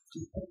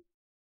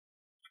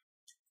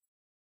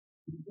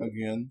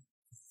 Again.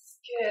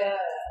 Yeah.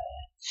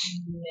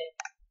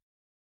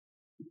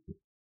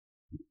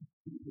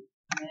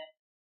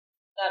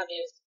 Not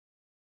amused.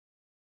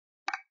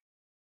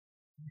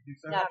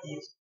 Not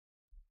amused.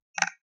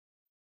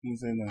 You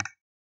say no.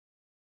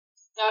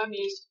 Not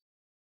amused.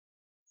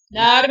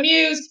 Not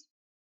amused.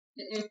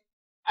 Mm-mm.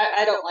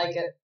 I don't like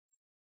it.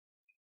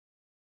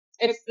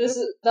 This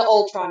is the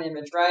Ultron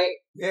image, right?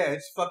 Yeah,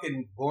 it's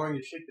fucking boring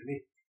as shit to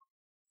me.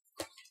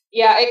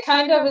 Yeah, it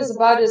kind of is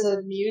about as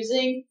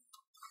amusing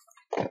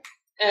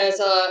as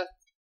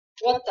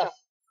what the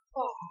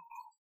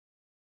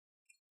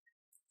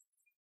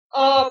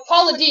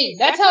Paula Deen.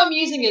 That's how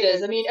amusing it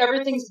is. I mean,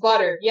 everything's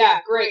butter.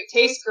 Yeah, great,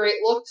 tastes great,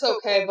 looks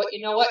okay, but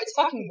you know what? It's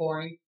fucking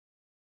boring.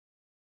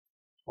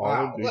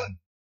 Wow.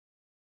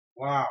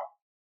 Wow.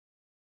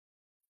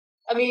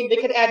 I mean, they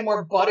could add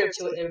more butter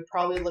to it. It would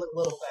probably look a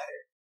little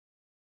better.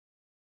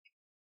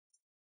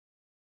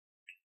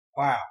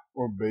 Wow.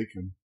 Or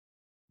bacon.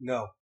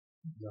 No.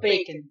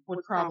 Bacon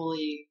would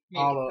probably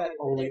make Paula it better.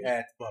 only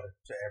adds butter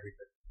to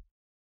everything.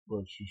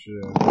 But she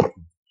should have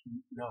bacon.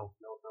 No,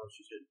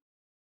 she shouldn't.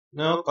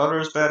 No, butter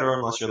is better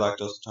unless you're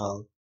lactose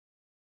intolerant.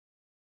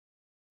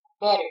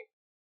 Butter.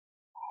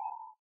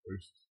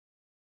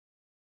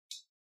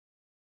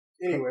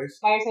 Anyways.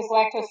 Mine says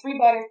lactose-free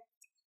butter.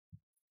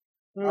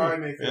 Alright,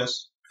 Nathan.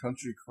 Yes.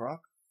 Country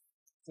crock?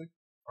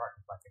 Crock.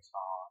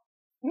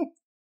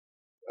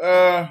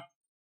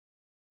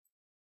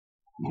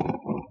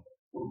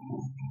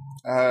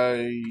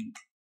 I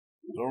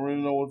don't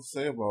really know what to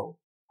say about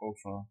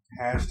Ultron.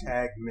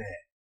 Hashtag meh.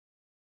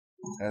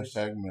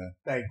 Hashtag meh.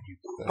 Thank you.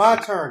 My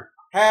turn.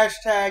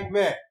 Hashtag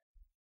meh.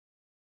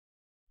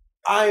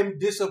 I am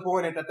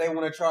disappointed that they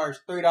want to charge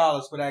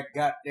 $3 for that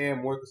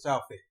goddamn worthless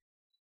outfit.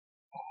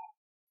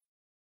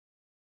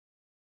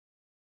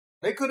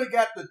 They could have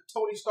got the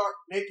Tony Stark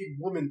naked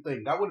woman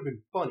thing. That would have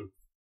been funny.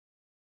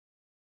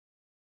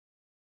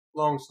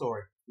 Long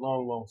story.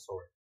 Long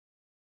story.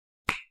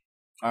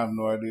 I have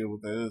no idea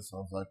what that is, so I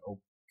was like,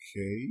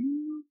 okay.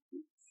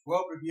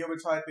 Well, if you ever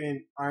type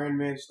in Iron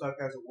Man stuck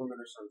as a woman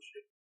or some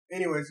shit.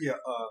 Anyways, yeah,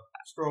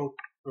 scroll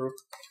through.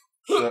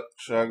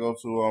 Should I go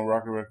to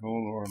Rocket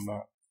Raccoon or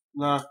not?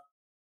 Nah.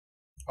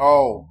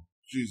 Oh,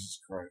 Jesus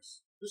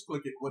Christ. Just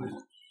click it. What is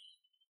it?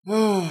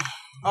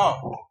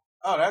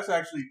 Oh, that's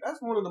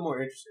one of the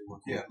more interesting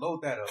ones. Yeah,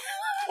 load that up.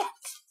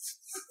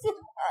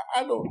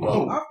 I don't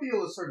know. I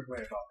feel a certain way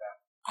about that.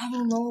 I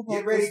don't know about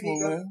Get ready, this one,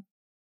 Pika. man.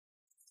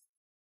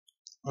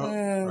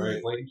 Man.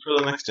 Alright, waiting for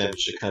the next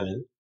image to come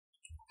in.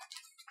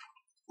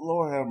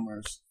 Lord have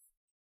mercy.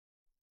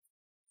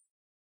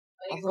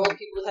 I think for old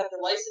people that have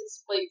their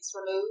license plates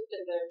removed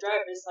and their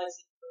driver's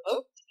license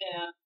revoked,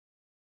 and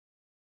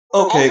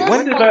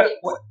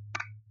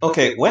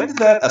when did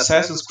that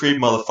Assassin's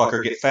Creed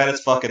motherfucker get fat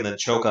as fuck and then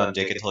choke on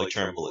dick until he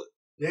turned blue?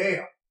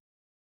 Damn.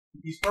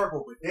 He's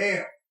purple, but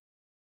damn.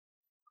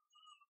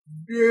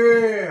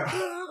 Yeah.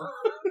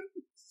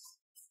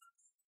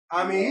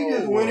 I mean, he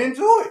just went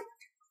into it.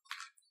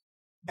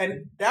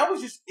 And that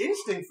was just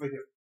instinct for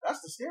him.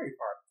 That's the scary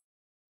part.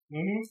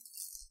 Mm-hmm.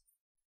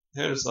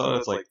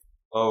 It's like,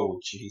 oh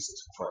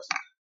Jesus Christ!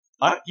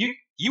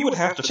 You would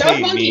have to Chug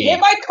pay monkey, me. hit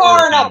my car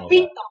to and I'll handle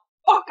beat that.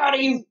 the fuck out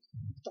of you.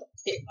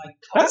 Hit my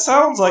car. That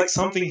sounds like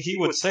something he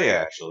would say,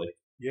 actually.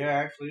 Yeah,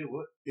 actually, it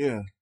would. Yeah.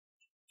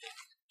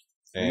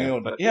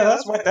 But yeah,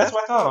 that's my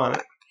thought on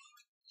it.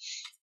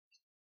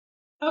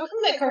 How come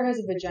that car has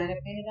a vagina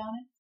painted on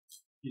it?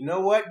 You know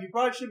what? You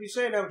probably shouldn't be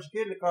saying that with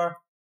your kid in the car.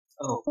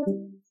 Oh.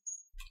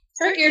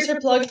 Her ears are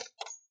plugged.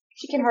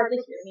 She can hardly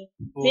hear me.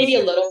 Bullshit. Maybe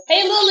a little.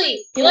 Hey,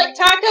 Lily, you like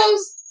tacos?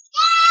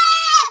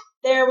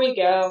 There we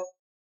go.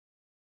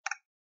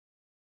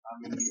 I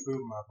mean, you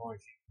proved my point.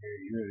 She can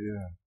hear you.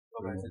 Yeah.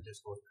 Go back to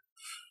Discord.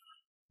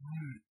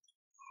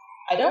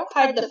 I don't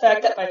hide the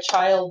fact that my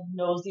child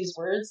knows these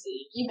words.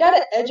 You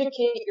gotta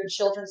educate your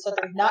children so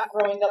they're not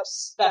growing up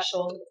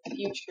special in the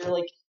future.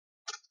 Like,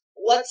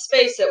 let's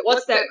face it,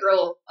 what's that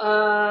girl?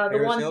 The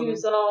Paris one Hilton?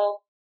 who's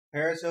all...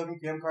 Paris Hilton,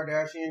 Kim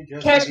Kardashian,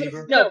 Justin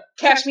Bieber.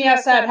 Catch me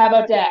outside, how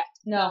about that?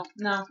 No,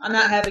 I'm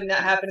not having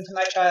that happen to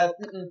my child.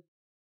 Mm-mm.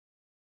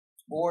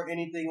 Or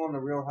anything on the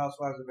Real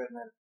Housewives of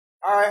Atlanta.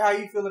 Alright, how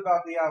you feel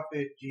about the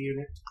outfit,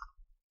 G-Unit?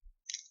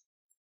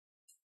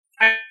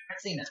 I've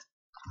seen it.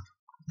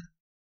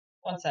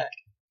 One sec.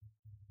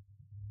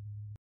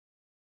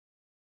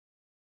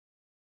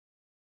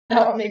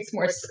 Now it makes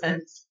more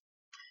sense.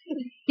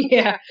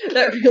 Yeah,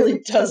 that really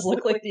does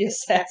look like the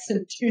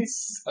assassin dude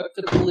sucked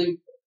the blue.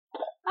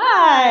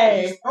 Hi!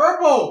 It's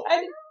purple!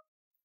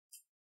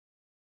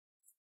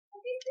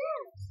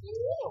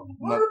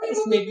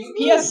 Just maybe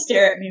PS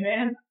stare at me,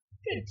 man.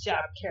 Good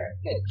job, Carrot.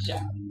 Good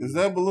job. Is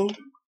that blue?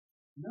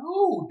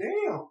 No,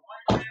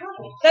 damn.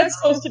 That's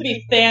supposed to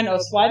be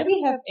Thanos. Why do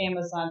we have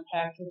Amazon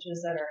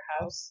packages at our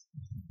house?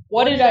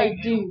 What did I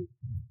do?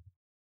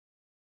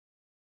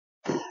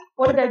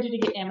 What did I do to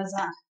get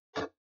Amazon?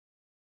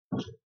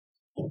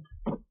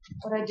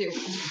 What did I do?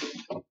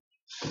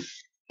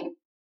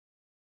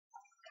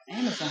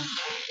 Amazon.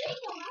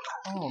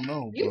 Oh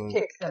no. You But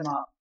picked them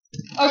up.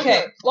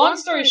 Okay, long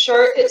story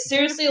short, it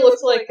seriously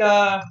looks like,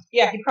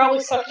 he probably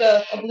sucked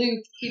a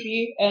blue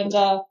pee and,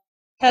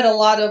 had a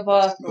lot of,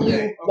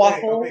 blue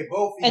waffle,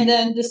 both and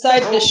then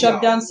decided to Both shove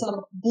y'all. down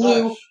some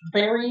blue Hush.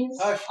 berries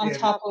Hush, on damn it.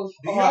 top of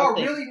Do a lot y'all of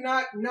things. really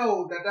not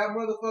know that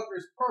motherfucker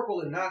is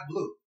purple and not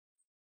blue?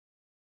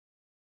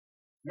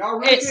 Y'all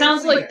really It can't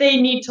sounds see like that. they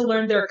need to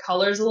learn their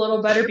colors a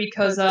little better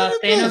because, Look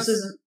at Thanos this.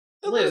 isn't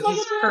It blue, looks like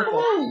he's a damn purple.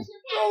 blue. It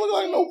don't look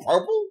like no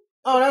purple.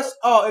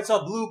 It's a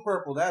blue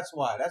purple. That's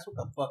why. That's what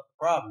the fuck the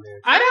problem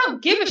is. I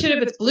don't give a shit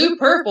if it's blue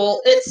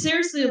purple. It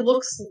seriously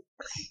looks.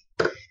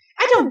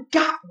 I don't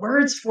got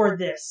words for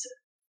this.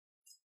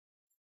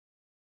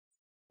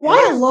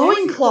 Why a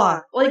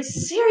loincloth? Like,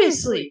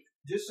 seriously.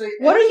 Just say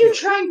What are you Exios.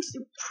 trying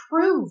to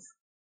prove?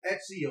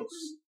 Exios.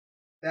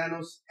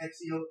 Thanos,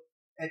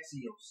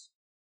 Exios.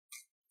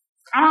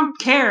 I don't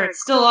care.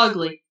 It's still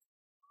ugly.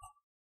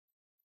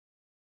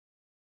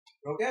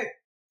 Okay.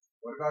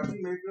 What about you,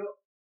 Mayfield?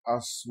 I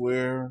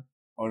swear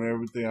on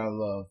everything I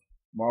love,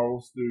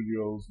 Marvel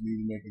Studios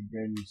need to make a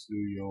gaming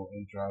studio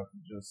and try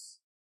to just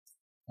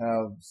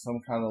have some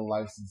kind of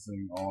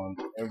licensing on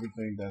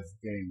everything that's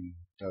gaming.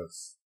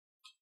 Because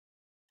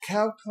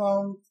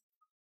Capcom,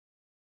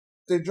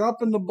 they're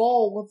dropping the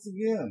ball once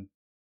again.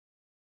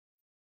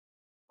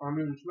 I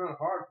mean, it's not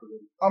hard for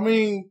them. I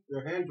mean,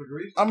 Their hands are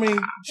greasy.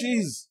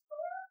 jeez.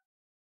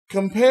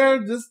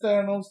 Compare this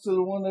Thanos to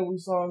the one that we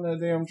saw in that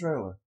damn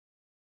trailer.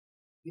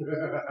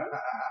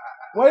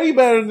 Way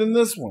better than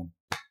this one.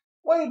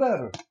 Way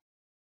better.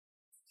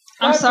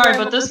 I'm sorry,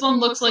 but this one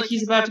looks like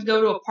he's about to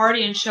go to a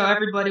party and show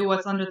everybody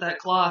what's under that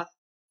cloth.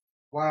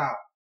 Wow.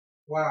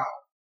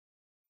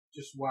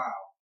 Just wow.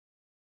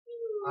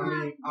 I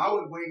mean, I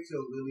would wait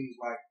till Lily's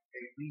like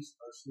at least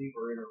asleep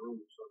or in her room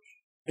or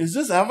something. Is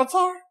this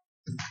Avatar?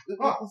 Is this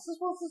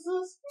what this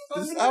is?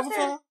 Is this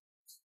Avatar?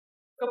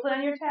 Go play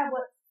on your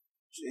tablet.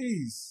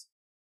 Jeez.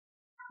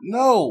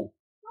 No.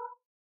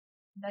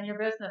 None of your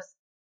business.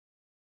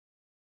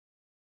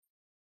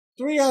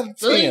 3 out of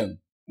 10. Really?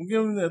 I'm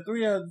giving that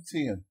 3 out of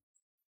 10.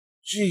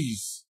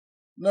 Jeez.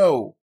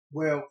 No.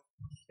 Well,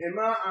 in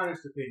my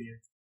honest opinion,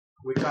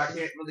 which I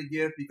can't really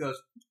give because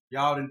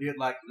y'all done did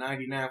like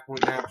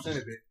 99.9% of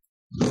it,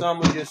 so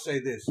I'm gonna just say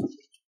this.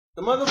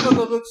 The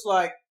motherfucker looks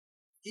like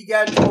he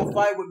got into a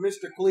fight with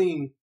Mr.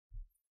 Clean,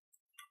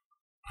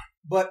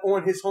 but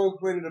on his home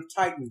planet of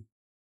Titan,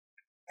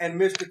 and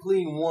Mr.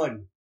 Clean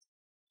won.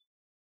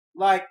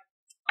 Like,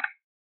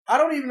 I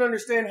don't even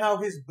understand how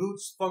his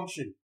boots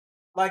function.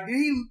 Like,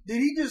 did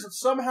he just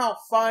somehow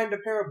find a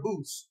pair of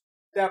boots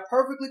that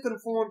perfectly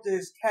conform to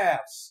his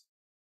calves?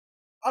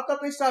 I thought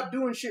they stopped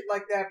doing shit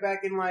like that back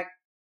in like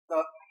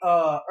the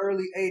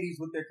early 80s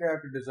with their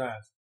character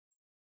designs.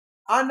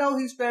 I know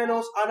he's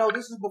Thanos. I know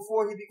this is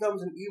before he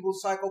becomes an evil,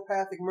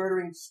 psychopathic,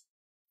 murdering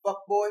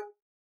fuckboy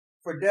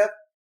for death.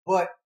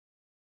 But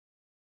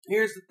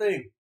here's the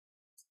thing.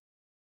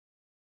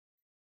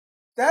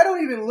 That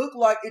don't even look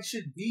like it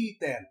should be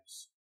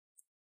Thanos.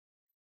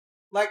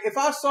 Like, if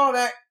I saw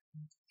that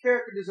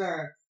character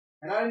design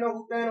and I didn't know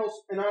who Thanos,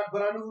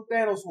 but I knew who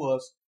Thanos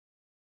was,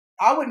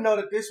 I would know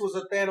that this was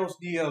a Thanos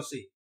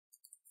DLC.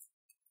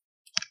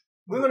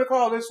 We're gonna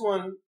call this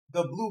one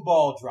the Blue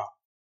Ball Drop.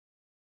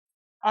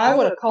 I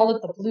would have called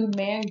it the Blue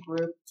Man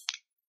Group.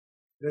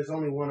 There's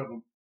only one of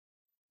them.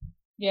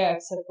 Yeah,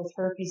 except with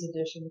Herpes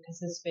Edition because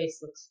his face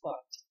looks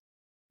fucked.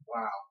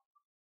 Wow.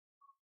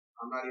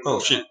 I'm not even Oh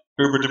shit.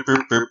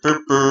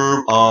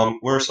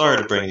 We're sorry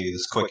to bring you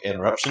this quick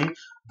interruption,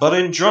 but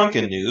in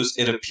drunken news,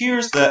 it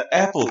appears that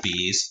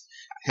Applebee's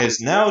is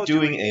now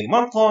doing a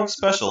month-long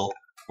special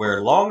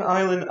where Long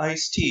Island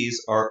iced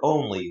teas are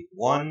only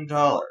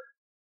 $1.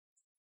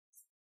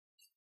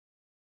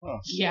 Huh.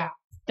 Yeah,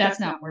 that's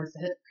not worth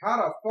it. How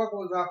the fuck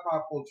was our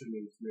pop culture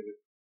news, nigga?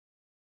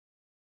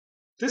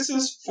 This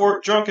is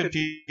for drunken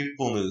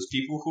people news.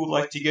 People who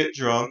like to get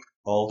drunk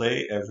all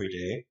day, every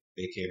day.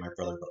 AKA my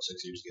brother about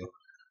 6 years ago.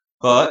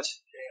 But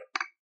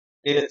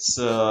it's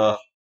an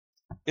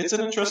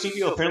interesting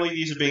deal. Apparently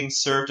these are being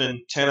served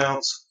in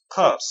 10-ounce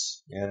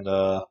cups. And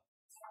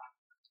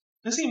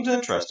this seems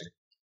interesting.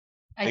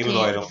 Even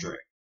though I don't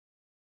drink.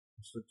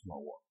 Stick to my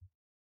water.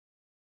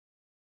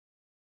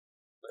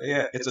 But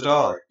yeah, it's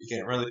 $1. You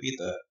can't really beat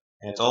that.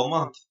 And it's all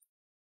month.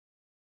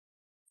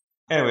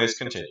 Anyways,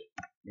 continue.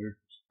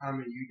 I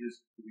mean, you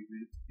just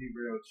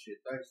derailed shit.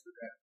 Thanks for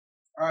that.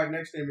 Alright,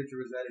 next image,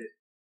 or is that it?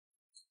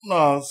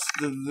 No,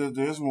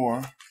 there's more.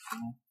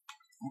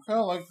 I'm kind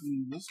of like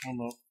this one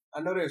though.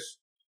 I know this.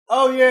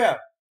 Oh, yeah.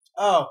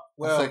 Oh,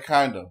 well. I say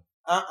kind of.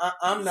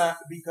 I'm not,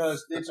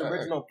 because its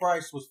original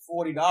price was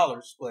 $40,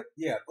 but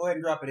yeah, go ahead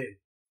and drop it in.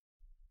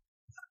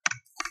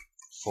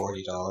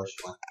 $40.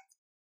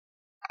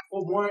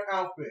 For one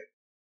outfit.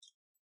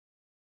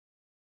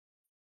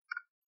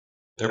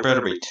 There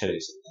better be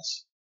titties in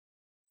this.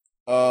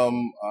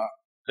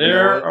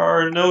 There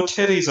are no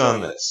titties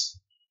on this.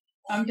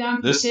 I'm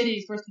down for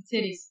titties. Where's the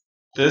titties?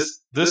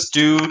 This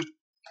dude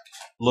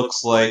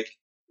looks like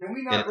Can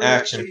we not an bring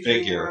action titties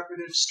figure, after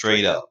this?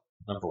 straight up.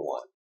 Number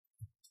one.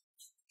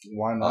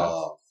 Why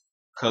not?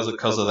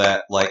 Because of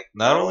that, like,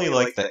 not only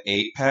like the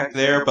 8-pack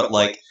there, but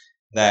like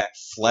that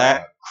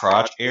flat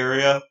crotch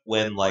area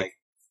when like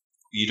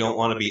you don't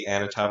want to be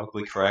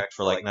anatomically correct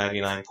for like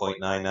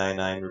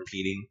 99.999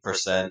 repeating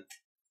percent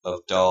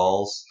of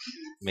dolls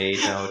made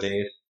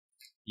nowadays.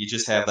 You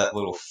just have that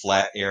little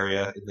flat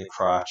area in the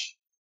crotch.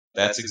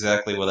 That's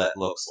exactly what that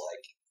looks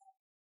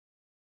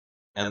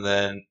like. And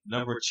then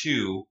number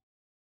 2,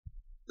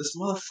 this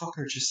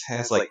motherfucker just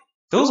has like,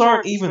 those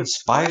aren't even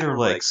spider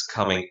legs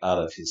coming out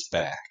of his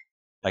back.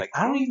 Like,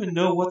 I don't even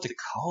know what to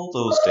call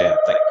those damn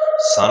things.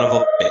 Son of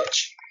a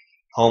bitch.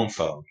 Home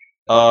phone.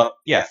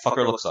 Yeah,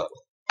 fucker looks ugly.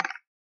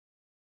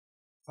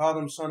 Call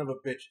them son of a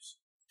bitches.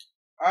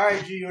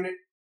 Alright, G-Unit.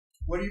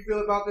 What do you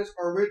feel about this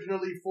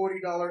originally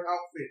 $40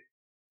 outfit?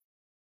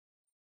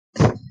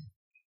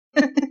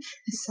 I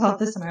saw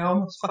this and I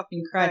almost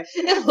fucking cried.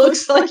 It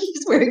looks like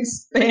he's wearing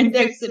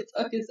spandex to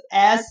tuck his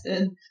ass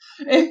in.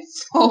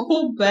 It's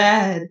so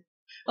bad.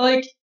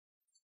 Like,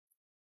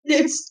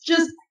 it's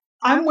just,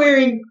 I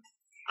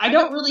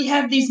don't really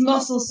have these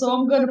muscles, so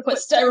I'm gonna put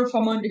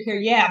styrofoam under here.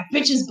 Yeah,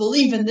 bitches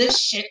believe in this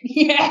shit.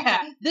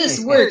 Yeah,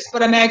 this works,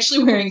 but I'm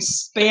actually wearing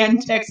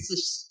spandex to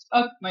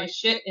tuck my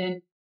shit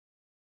in.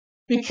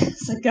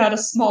 Because I got a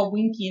small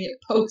winky and it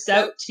pokes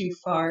out too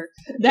far.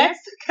 That's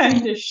the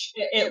kind of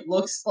shit it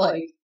looks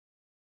like.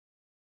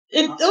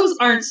 Those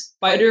aren't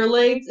spider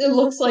legs. It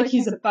looks like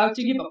he's about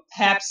to give a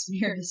pap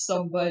smear to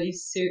somebody,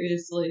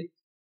 seriously.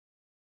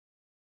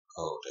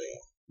 Oh,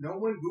 damn. No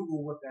one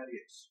Google what that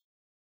is.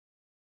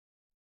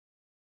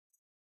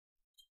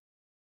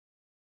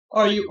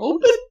 Are you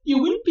open? You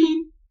will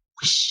be.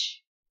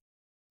 Whoosh.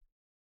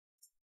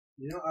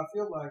 You know, I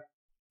feel like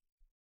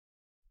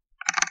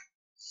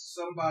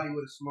somebody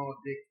with a small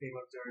dick came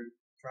up there and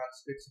tried to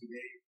stick some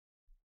game,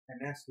 and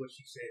that's what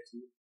she said to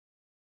me.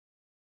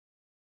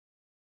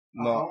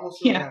 No. I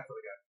almost feel bad for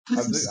the guy.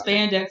 Put some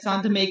spandex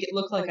on to make it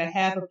look like I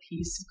have a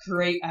piece.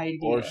 Great idea.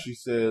 Or she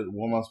said,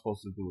 what am I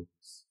supposed to do with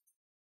this?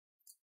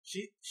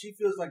 She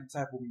feels like the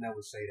type of woman that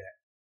would say that.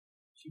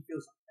 She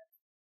feels like that.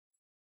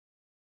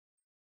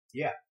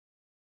 Yeah.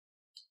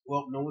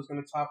 Well, no one's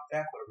going to top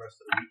that for the rest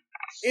of the week.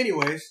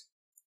 Anyways.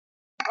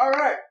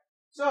 Alright.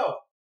 So,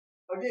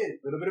 again,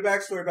 a little bit of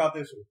backstory about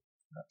this one.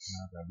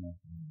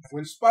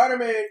 When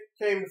Spider-Man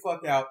came the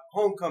fuck out,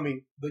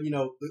 Homecoming,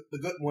 the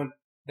good one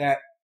that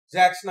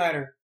Zack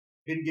Snyder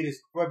didn't get his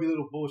grubby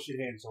little bullshit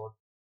hands on.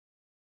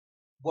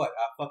 What?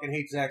 I fucking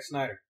hate Zack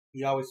Snyder.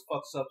 He always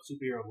fucks up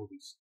superhero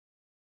movies.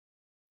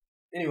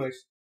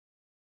 Anyways,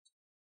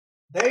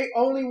 they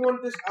only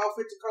wanted this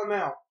outfit to come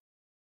out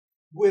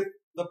with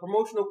the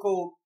promotional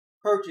code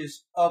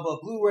purchase of a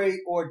Blu-ray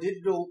or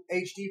digital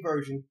HD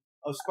version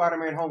of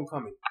Spider-Man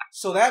Homecoming.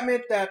 So that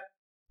meant that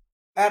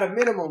at a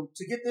minimum,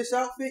 to get this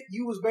outfit,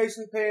 you was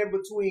basically paying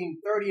between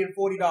 $30 and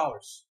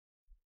 $40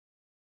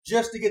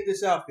 just to get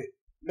this outfit,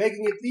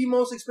 making it the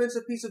most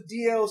expensive piece of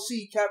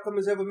DLC Capcom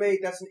has ever made.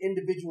 That's an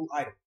individual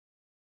item.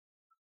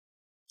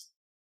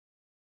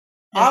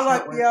 I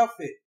like the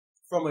outfit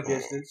from a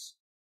distance,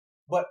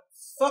 but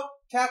fuck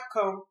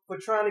Capcom for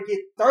trying to get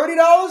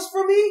 $30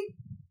 from me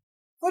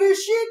for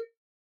this shit.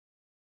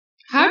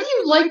 How do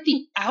you like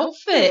the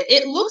outfit?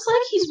 It looks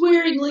like he's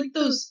wearing like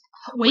those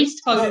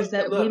waist huggers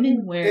that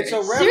women wear. It's a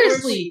reference.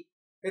 Seriously.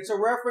 It's a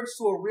reference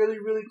to a really,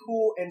 really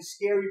cool and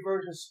scary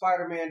version of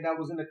Spider-Man that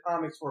was in the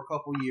comics for a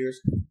couple years.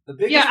 The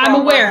biggest Yeah, I'm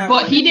aware,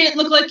 but he didn't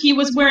look like he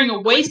was wearing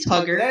a waist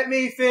hugger. Let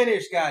me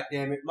finish,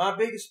 goddammit. My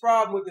biggest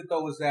problem with it,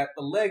 though, is that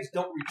the legs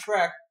don't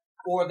retract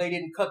or they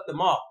didn't cut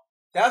them off.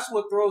 That's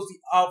what throws the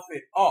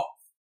outfit off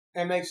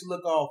and makes it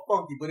look all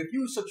funky. But if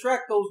you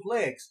subtract those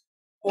legs,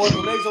 or the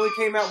legs only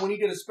came out when he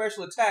did a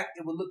special attack,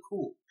 it would look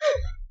cool.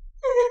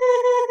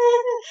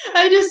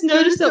 I just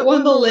noticed that one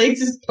of the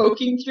legs is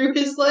poking through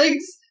his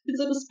legs. His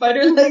little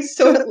spider legs,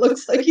 so it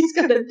looks like he's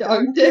got a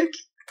dog dick.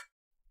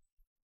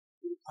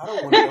 I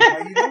don't want to know how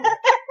you know that.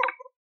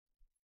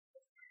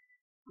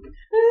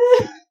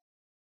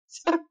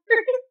 Sorry.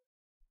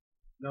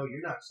 No,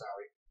 you're not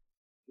sorry.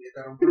 You did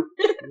that on purpose.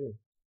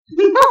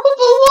 No,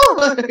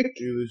 but look!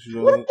 Either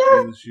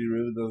she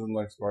really doesn't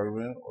like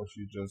Spider-Man, or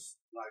she just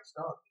likes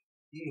dogs.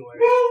 Anyway.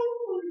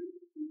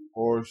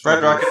 Or she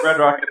Red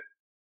Rocket.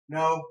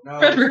 No, Red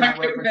not Rocket,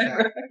 reference Red that.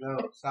 Rocket.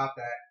 No, stop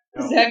that.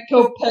 No. Zach,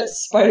 go pet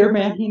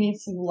Spider-Man. He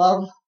needs some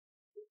love.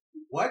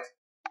 What?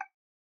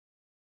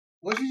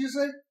 What did you just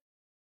say?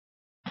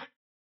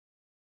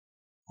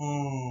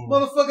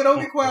 Motherfucker, don't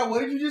get quiet.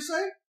 What did you just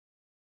say?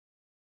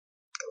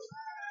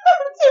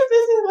 I'm too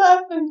busy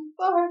laughing.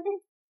 Sorry.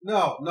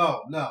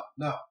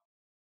 No.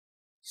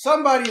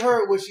 Somebody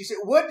heard what she said.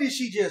 What did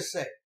she just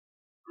say?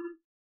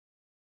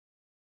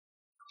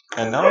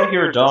 And now I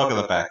hear a dog in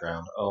the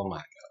background. Oh my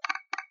god.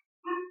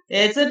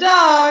 It's a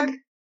dog.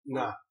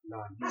 No.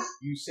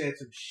 You said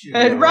some shit.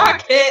 Red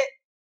Rocket.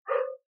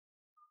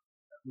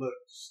 Look,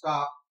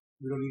 stop.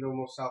 We don't need no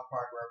more South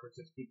Park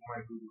references. People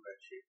might Google that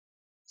shit.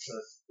 So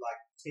it's like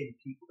 10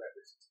 people that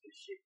listen to this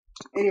shit.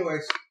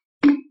 Anyways.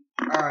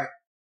 Alright.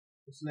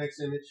 What's the next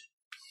image?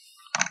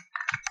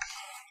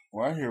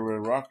 When I hear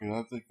Red Rocket,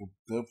 I think of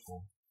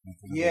Deadpool.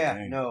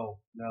 Yeah, no,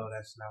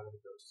 that's not what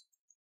it goes.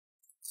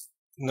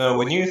 No,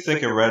 when you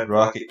think of Red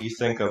Rocket, you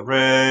think of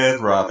Red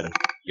Robin.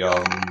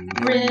 Yum.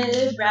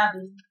 Red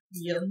Robin.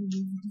 Yum.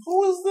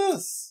 Who is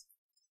this?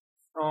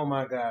 Oh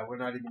my god, we're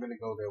not even going to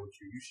go there with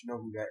you. You should know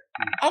who that is.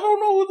 I don't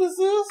know who this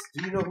is.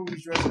 Do you know who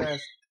he's dressed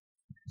as?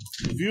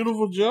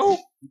 Beautiful Joe?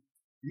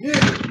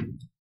 Yeah.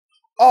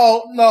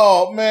 Oh,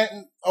 no,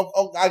 man.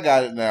 Oh, I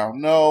got it now.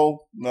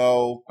 No.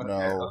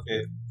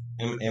 Okay.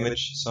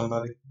 Image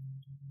somebody?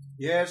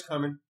 Yeah, it's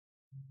coming.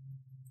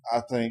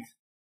 I think.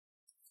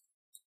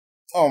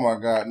 Oh my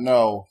god,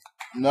 no.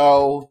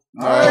 No.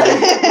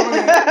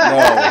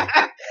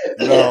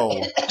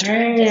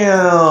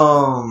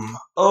 Damn.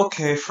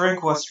 Okay,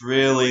 Frank West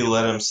really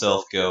let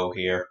himself go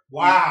here.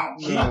 Wow.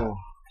 No.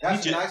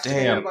 That's the nicest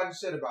thing anybody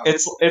said about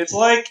it. It's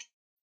like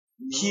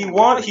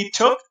he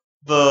took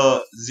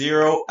the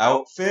Zero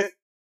outfit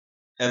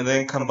and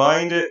then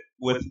combined it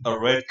with a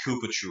red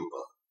Koopa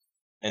Troopa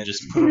and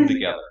just put them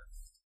together.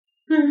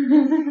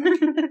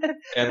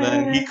 And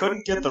then he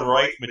couldn't get the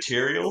right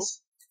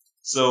materials,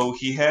 so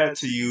he had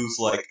to use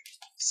like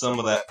some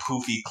of that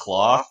poofy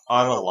cloth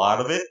on a lot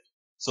of it,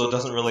 so it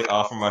doesn't really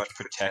offer much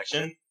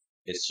protection.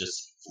 It's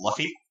just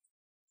fluffy.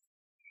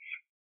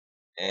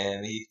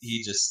 And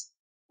he just,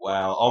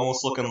 wow,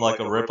 almost looking like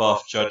a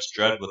rip-off Judge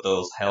Dredd with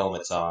those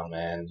helmets on,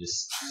 man.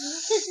 Just,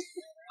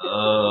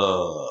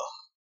 ugh.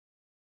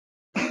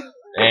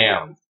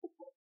 Damn.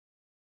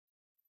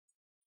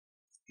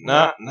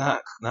 Not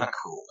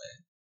cool, man.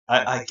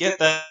 I get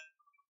that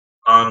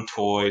on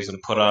toys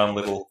and put on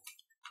little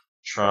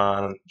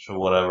Tron or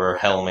whatever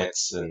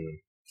helmets and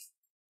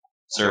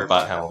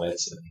Servbot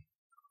helmets and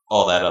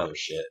all that other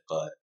shit,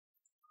 but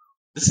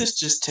this is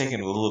just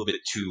taking a little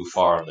bit too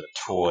far in the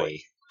toy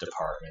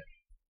department.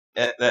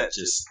 That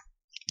just...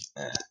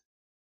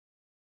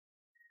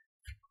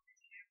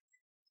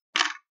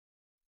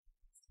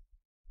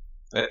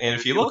 And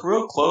if you look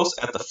real close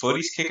at the foot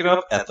he's kicking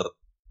up, at the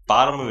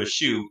bottom of his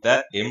shoe,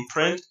 that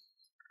imprint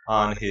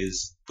on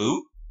his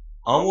boot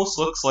almost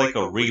looks like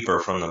a Reaper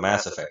from the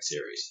Mass Effect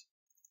series.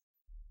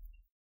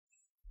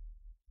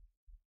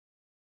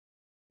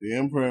 The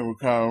imprint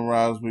kind of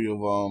reminds me of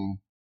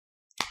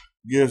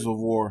Gears of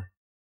War.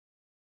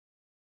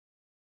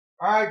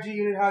 Alright,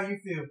 G-Unit, how you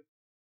feel?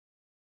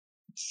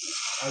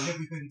 As if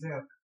we couldn't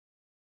tell.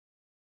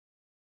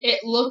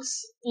 It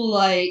looks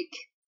like...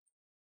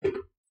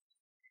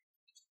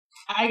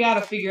 I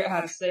gotta figure out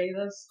how to say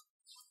this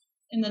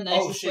in the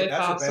nicest way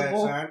possible. That's a bad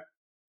sign.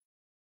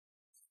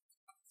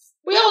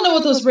 We all know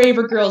what those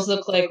raver girls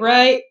look like,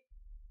 right?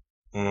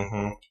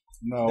 Mm-hmm.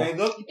 No. They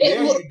look,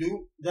 you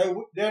do.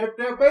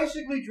 They're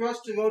basically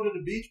dressed to go to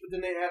the beach, but then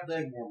they have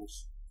leg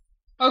warmers.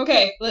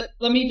 Okay, let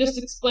me just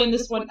explain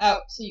this one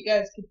out so you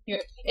guys can hear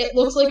it. It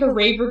looks like a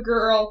raver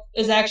girl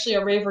is actually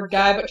a raver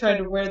guy, but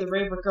trying to wear the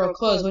raver girl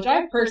clothes, which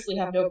I personally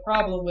have no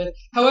problem with.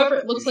 However,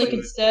 it looks like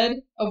instead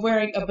of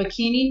wearing a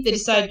bikini, they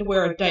decided to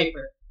wear a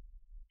diaper.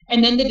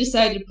 And then they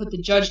decided to put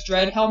the Judge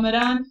Dredd helmet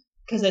on,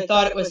 because they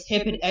thought it was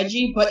hip and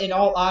edgy, but in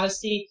all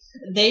honesty,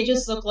 they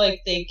just look like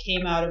they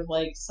came out of,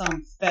 like,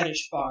 some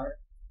fetish bar.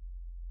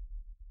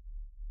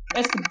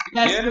 That's the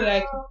best Yeah. way I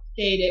can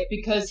state it,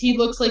 because he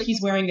looks like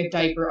he's wearing a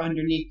diaper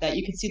underneath that.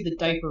 You can see the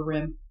diaper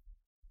rim.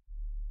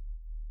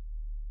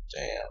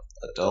 Damn.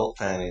 Adult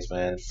panties,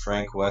 man.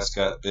 Frank West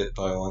got bit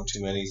by one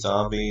too many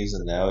zombies,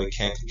 and now he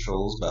can't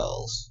control his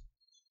bowels.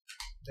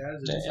 That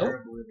is a Damn.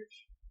 terrible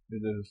image.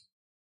 It is.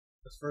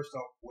 Because first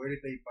off, where did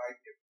they bite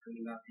if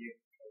really not be able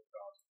to kill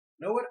dogs?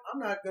 You know what? I'm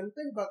not going to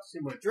think about this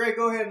anymore. Dre,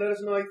 go ahead. Let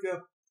us know how you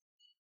feel.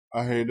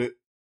 I hate it.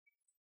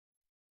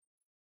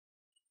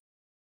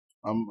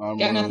 I'm Got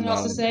really nothing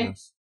else not to say?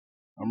 impressed.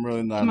 I'm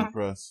really not Come on.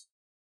 impressed.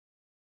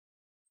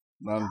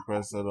 Not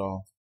impressed at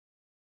all.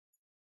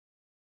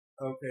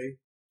 Okay.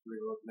 We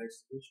go to the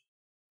next division.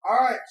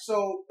 Alright,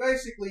 so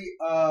basically,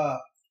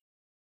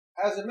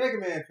 as a Mega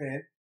Man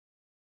fan,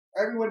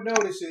 everyone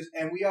notices,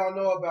 and we all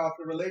know about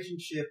the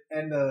relationship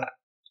and the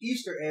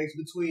Easter eggs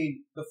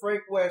between the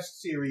Frank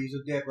West series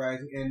of Dead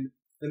Rising and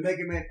the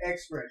Mega Man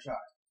X franchise.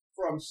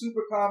 From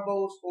super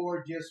combos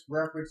or just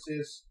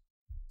references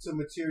to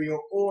material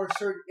or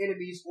certain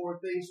enemies or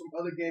things from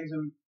other games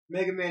of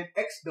Mega Man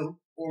X-Dom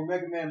or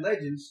Mega Man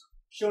Legends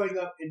showing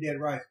up in Dead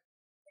Rising.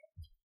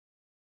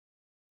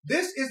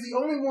 This is the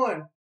only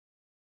one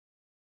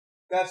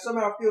that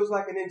somehow feels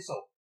like an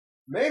insult.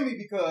 Mainly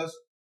because,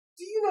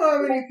 do you know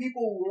how many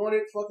people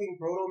wanted fucking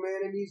Proto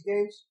Man in these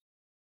games?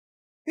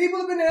 People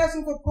have been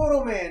asking for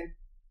Proto Man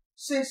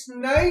since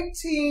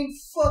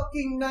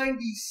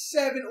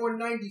 1997 or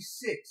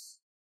 96.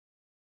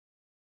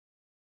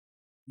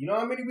 You know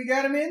how many we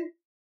got him in?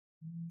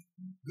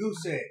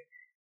 Goose egg.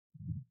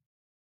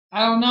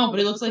 I don't know, but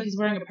it looks like he's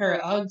wearing a pair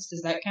of Uggs.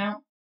 Does that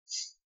count?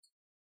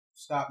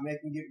 Stop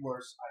making it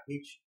worse. I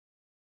hate you.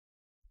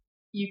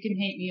 You can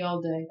hate me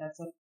all day. That's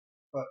a...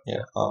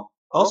 Yeah.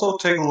 Also,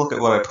 take a look at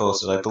what I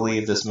posted. I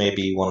believe this may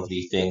be one of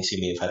the things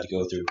he may have had to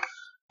go through.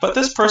 But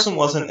this person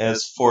wasn't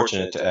as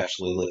fortunate to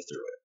actually live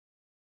through it.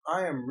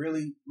 I am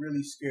really,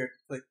 really scared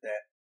to click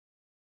that.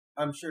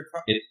 I'm sure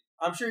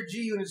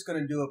G-Unit's going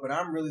to do it, but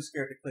I'm really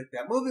scared to click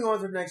that. Moving on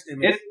to the next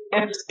image.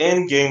 It's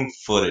in-game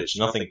footage.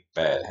 Nothing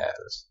bad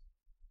happens.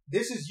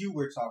 This is you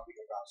we're talking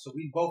about, so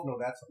we both know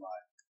that's a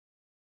lie.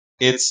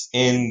 It's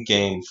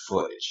in-game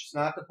footage. It's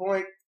not the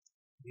point.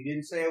 He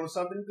didn't say it was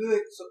something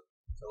good, so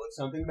it's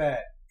something bad.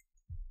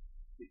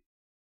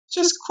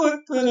 Just click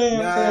the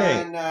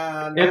damn thing.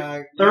 Nah.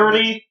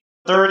 It's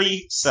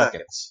 30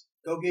 seconds.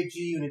 Go get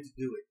G-Unit to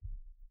do it.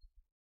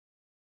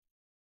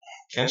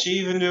 Can she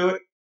even do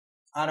it?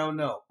 I don't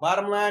know.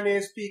 Bottom line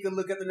is, Pika,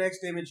 look at the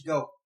next image,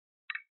 go.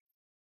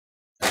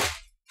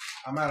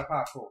 I'm out of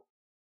popcorn.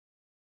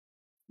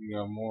 You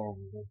got more over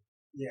there.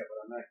 Yeah, but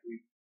I'm not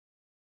greedy.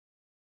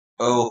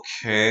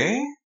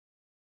 Okay.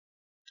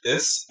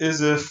 This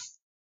is if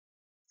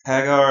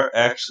Hagar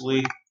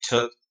actually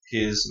took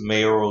his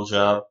mayoral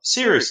job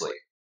seriously.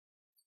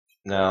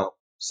 Now,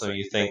 so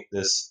you think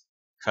this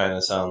kind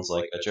of sounds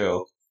like a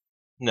joke.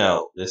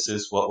 No, this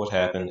is what would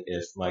happen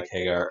if Mike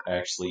Hagar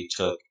actually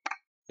took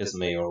his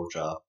mayoral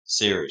job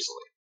seriously.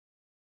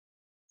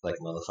 Like,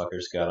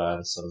 motherfuckers got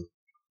on some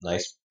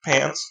nice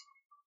pants,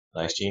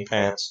 nice jean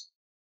pants,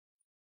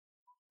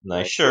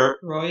 nice shirt,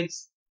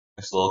 Roids.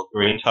 nice little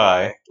green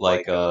tie,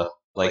 like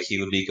he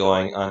would be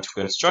going onto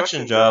a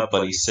construction job,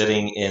 but he's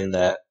sitting in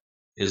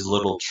his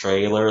little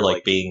trailer,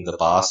 like being the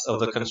boss of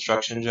the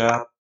construction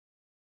job,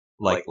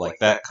 like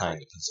that kind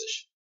of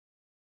position.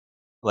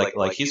 Like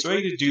he's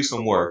ready to do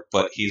some work,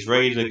 but he's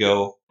ready to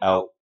go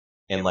out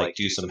and like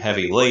do some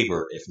heavy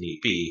labor if need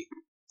be,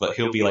 but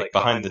he'll be like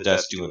behind the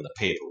desk doing the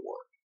paperwork.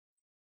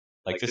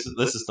 Like this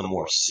is the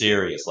more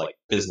serious, like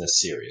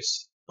business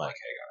serious Mike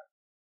Hagar.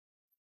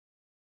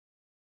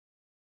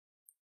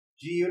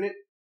 G-Unit?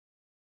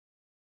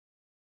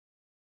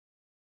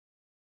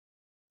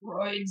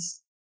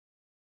 Roids.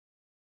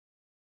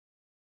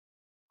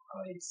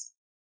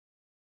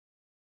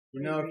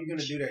 You know, if you're going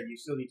to do that, you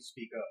still need to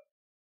speak up.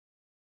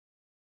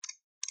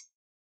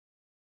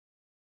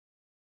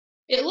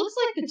 It looks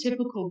like the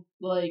typical,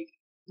 like,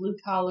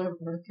 blue-collar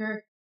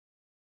worker.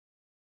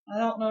 I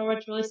don't know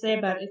what to really say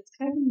about it. It's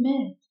kind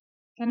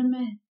of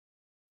meh.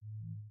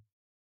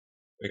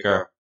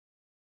 Hagar,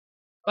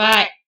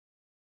 But,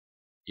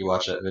 you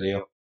watch that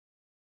video?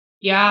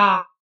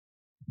 yeah,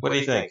 What do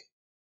you think?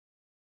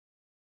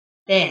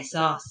 that's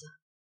awesome.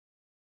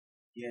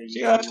 Yeah,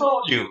 See, I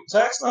told you,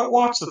 Zach's not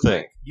watched the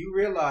thing. You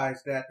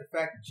realize that the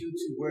fact that you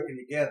two working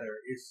together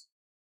is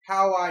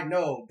how I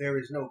know there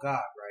is no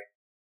God, right?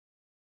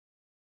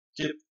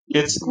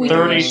 It's Squeamish.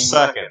 30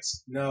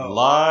 seconds. No.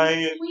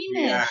 Live Squeamish.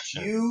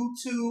 reaction. You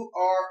two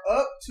are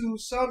up to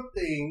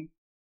something,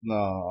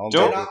 No,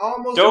 Don't- and I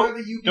almost don't- rather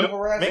you be don't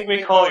harassing make me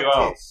me call about you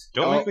out. tits.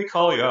 Don't make me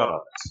call you out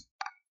on this.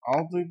 I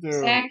don't think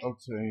they're Zach? up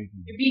to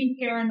anything. You're being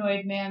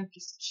paranoid, man.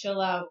 Just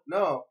chill out.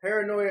 No,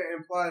 paranoia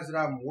implies that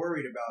I'm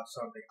worried about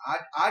something.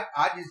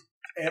 I just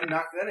am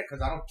not gonna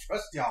because I don't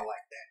trust y'all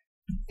like that.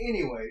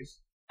 Anyways,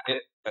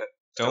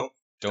 Don't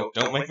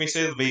make me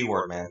say the B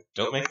word, man.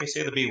 Don't make me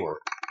say the B word.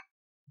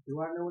 do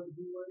I know what the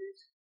B word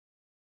is?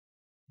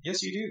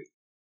 Yes, you do.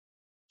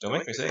 Don't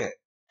make me say it.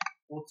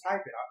 Well,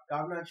 type it.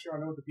 I'm not sure I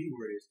know what the B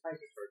word is. Type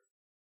it first.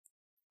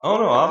 Oh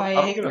no,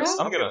 Viagra?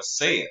 I'm gonna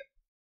say it.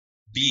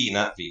 B,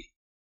 not V.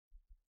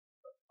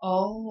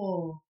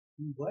 Oh.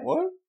 What?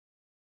 What?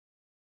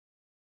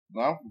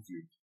 No, I'm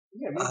confused.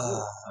 Yeah, me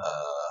too.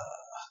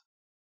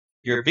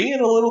 You're being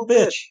a little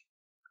bitch.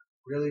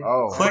 Really?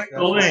 Oh. Click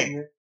the link.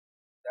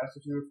 That's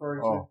what you're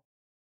referring Oh.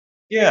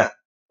 Yeah, to?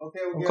 Okay,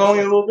 well, I'm guess calling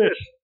you a what? little bitch.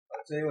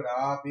 I'll tell you what,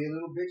 I'll be a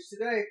little bitch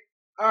today.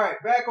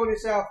 Alright, back on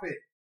this outfit.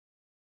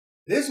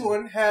 This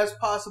one has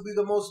possibly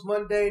the most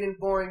mundane and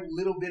boring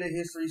little bit of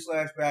history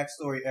 /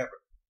 backstory ever.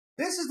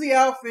 This is the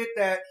outfit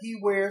that he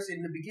wears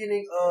in the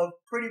beginning of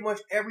pretty much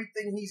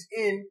everything he's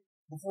in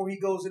before he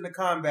goes into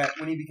combat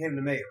when he became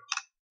the mayor.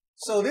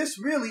 So this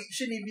really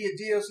shouldn't even be a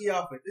DLC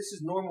outfit. This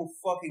is normal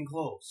fucking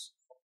clothes.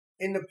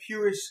 In the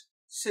purest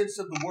sense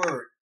of the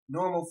word,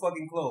 normal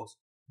fucking clothes.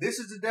 This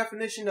is the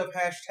definition of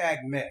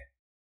 #meh.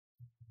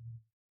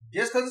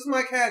 Just because it's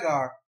Mike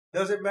Hagar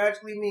doesn't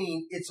magically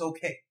mean it's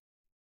okay.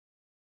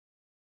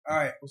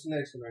 Alright, what's the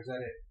next one? Or is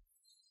that it?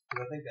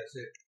 I think that's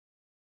it.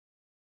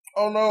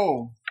 Oh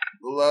no,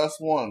 the last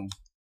one.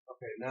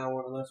 Okay, now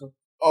on the last one.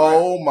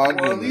 Oh my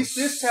goodness. Well, at least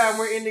this time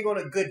we're ending on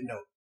a good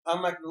note.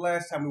 Unlike the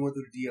last time we went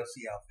through the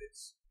DLC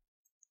outfits.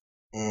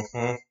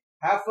 Mm-hmm.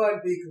 Have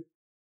fun, Pika.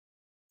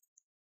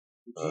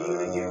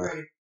 Get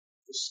ready.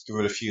 Just give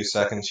it a few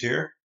seconds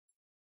here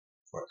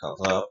before it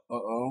comes up.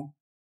 Uh-oh.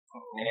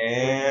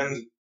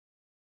 And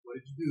What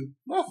did you do?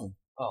 Nothing.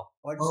 Oh,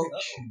 why'd you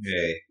say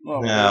okay. No,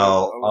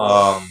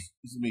 Now,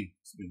 it's me.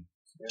 It's me.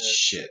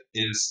 shit.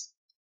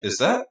 Is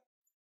that?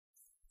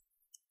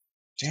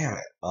 Damn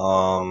it.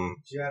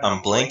 Jedi.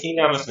 I'm blanking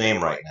on his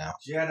name right now.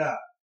 Jedi.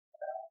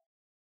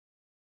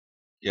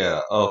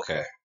 Yeah,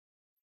 okay.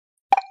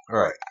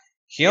 Alright.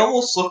 He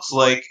almost looks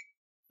like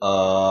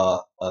a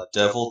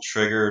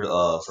devil-triggered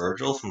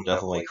Virgil from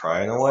Devil May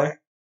Cry in a way.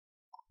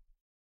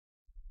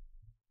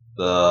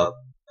 The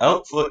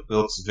outfit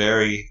looks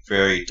very,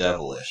 very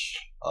devilish.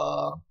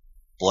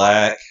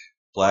 Black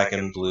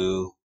and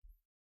blue,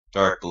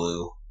 dark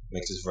blue,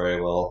 mixes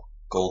very well.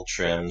 Gold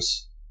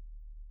trims.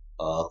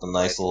 The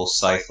nice little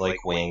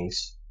scythe-like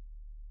wings.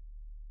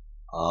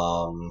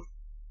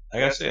 I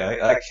gotta say,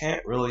 I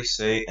can't really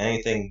say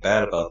anything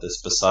bad about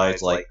this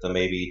besides, like, the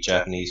maybe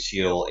Japanese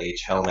feudal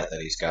age helmet that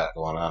he's got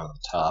going on the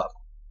top.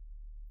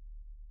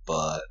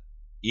 But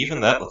even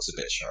that looks a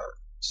bit sharp,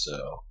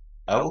 so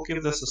I will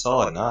give this a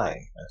solid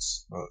 9.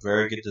 That's a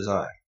very good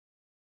design.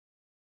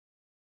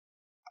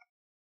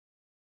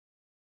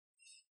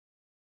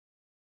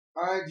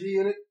 Alright,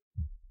 G-Unit.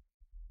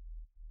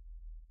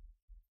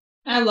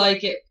 I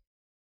like it.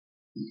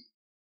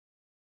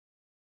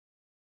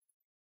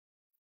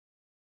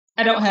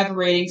 I don't have a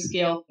rating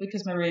scale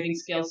because my rating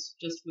scale's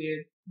just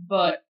weird.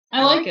 But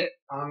I like it.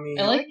 I mean,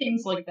 I like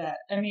things like that.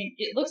 I mean,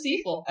 it looks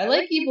evil. I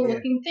like evil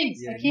looking things.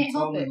 yeah, I can't you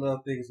help totally it. love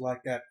things like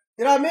that.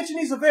 Did I mention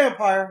he's a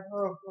vampire?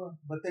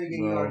 But then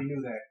again, you already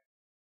knew that.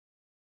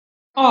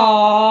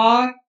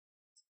 Aww.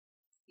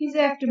 He's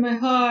after my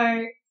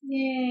heart.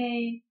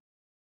 Yay.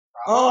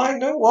 Oh, I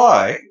know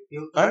why.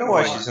 I know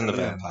why she's into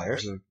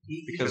vampires.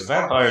 He Because eats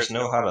vampires hearts.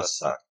 know how to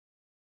suck.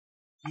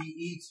 He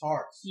eats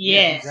hearts.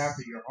 Yes. He's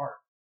after your heart.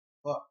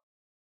 But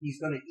he's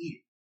gonna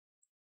eat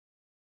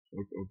it.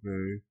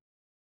 Okay.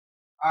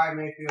 Alright,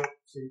 Mayfield,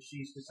 since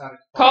she's decided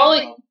to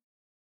Calling,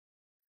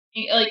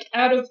 like,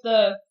 out of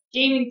the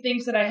gaming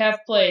things that I have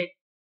played,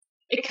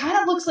 it kind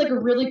of looks like a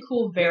really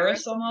cool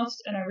Varys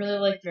almost, and I really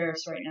like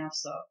Varys right now,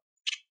 so. I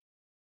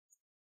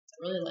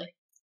really like it.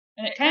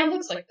 And it kind of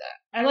looks like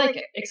that. I like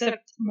it,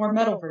 except more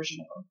metal version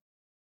of him.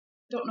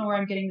 Don't know where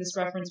I'm getting this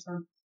reference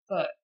from,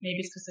 but maybe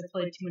it's because I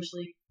played too much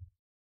League.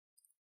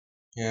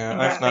 Yeah,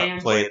 And I've got not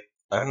banned. played.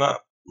 I've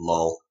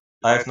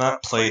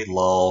not played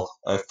LOL.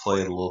 I've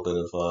played a little bit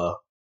of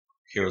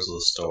Heroes of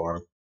the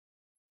Storm.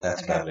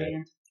 That's I got about it.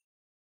 banned.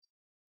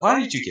 Why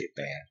did you get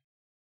banned?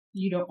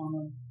 You don't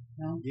want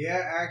to know.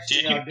 Yeah,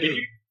 actually, I do.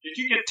 Did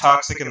you get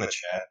toxic in the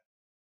chat?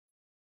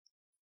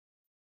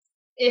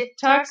 If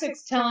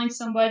Toxic's telling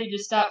somebody to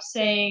stop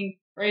saying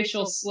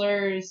racial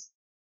slurs,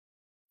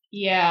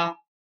 yeah.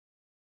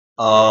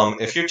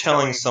 If you're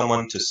telling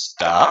someone to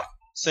stop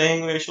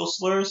saying racial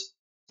slurs,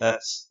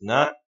 that's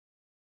not.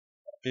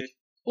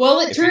 Well,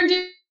 it turned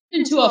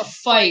into a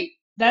fight.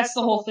 That's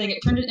the whole thing. It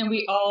turned and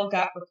we all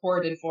got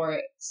reported for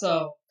it.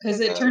 So,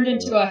 because it turned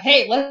into a,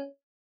 hey, let's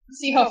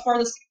see how far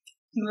this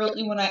can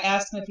really. When I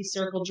asked him if he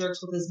circle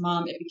jerks with his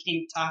mom, it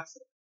became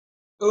toxic.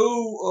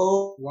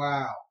 Oh.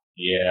 Wow.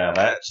 Yeah,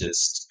 that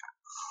just.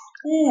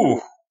 Ooh.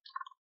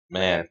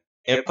 Man.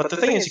 But the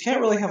thing is, you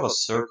can't really have a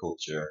circle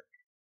jerk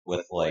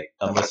with, like,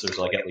 unless there's,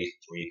 like, at least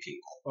 3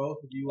 people. Both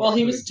of you Well,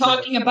 he was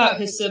talking about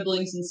his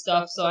siblings and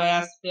stuff, so I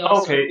asked if they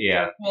all Okay,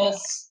 yeah. while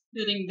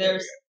sitting there,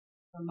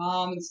 her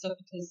mom and stuff,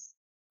 because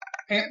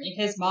apparently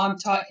his mom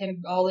taught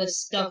him all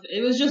this stuff.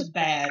 It was just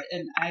bad,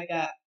 and I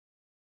got.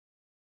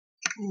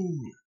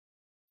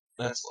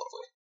 That's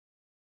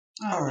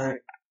lovely. Alright.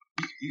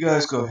 You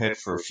guys go ahead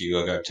for a few.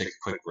 I gotta take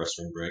a quick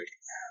restroom break.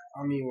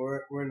 I mean,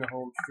 we're in the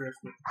home stretch.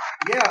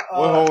 Yeah,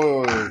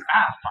 Wait.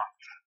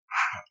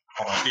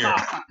 Hold on, here.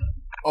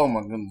 Oh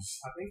my goodness.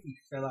 I think he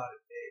fell out of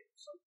bed.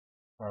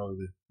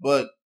 Probably.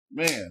 But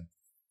Man,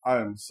 I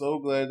am so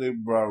glad they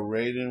brought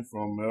Raiden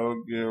from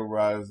Metal Gear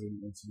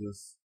Rising into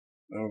this.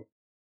 No,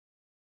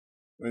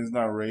 it's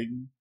not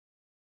Raiden.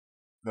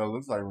 No, it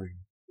looks like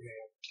Raiden.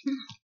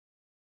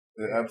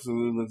 It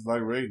absolutely looks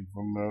like Raiden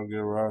from Metal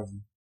Gear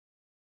Rising.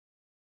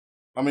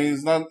 I mean,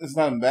 it's not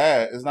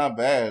bad. It's not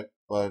bad,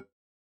 but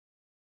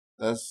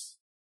that's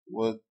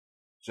what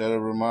Jeddah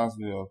reminds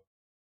me of.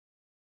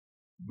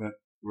 But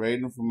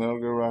Raiden from Metal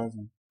Gear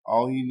Rising.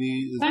 All he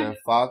needs is that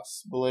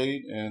Fox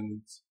blade,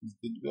 and he's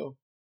good to go.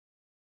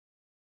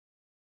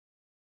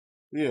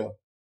 Yeah,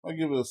 I'll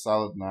give it a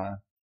solid 9.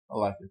 I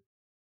like it.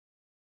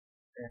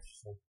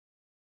 Interesting.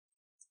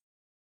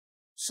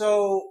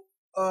 So,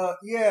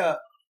 yeah,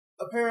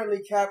 apparently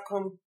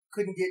Capcom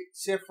couldn't get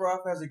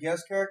Sephiroth as a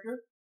guest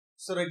character,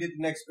 so they did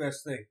the next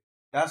best thing.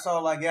 That's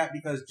all I got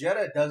because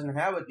Jeddah doesn't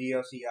have a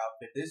DLC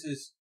outfit. This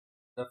is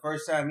the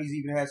first time he's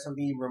even had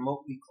something even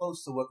remotely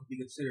close to what could be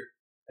considered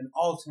an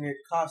alternate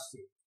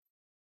costume.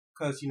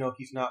 Because,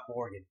 he's not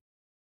Morgan,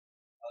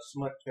 a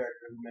smut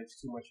character who makes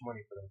too much money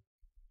for them.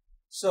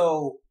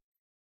 So,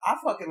 I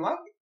fucking like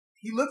it.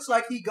 He looks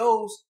like he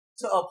goes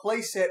to a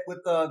playset with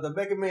the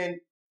Mega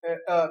Man,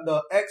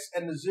 the X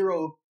and the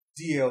Zero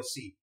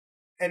DLC.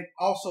 And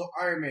also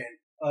Iron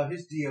Man,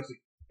 his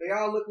DLC. They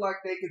all look like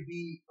they could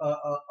be a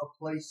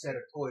playset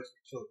of toys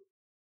for children.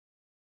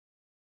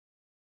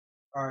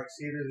 Alright,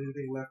 see if there's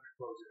anything left to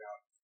close it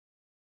out.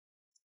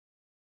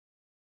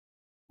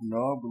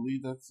 No, I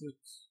believe that's it.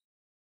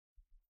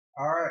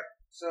 Alright,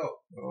 so.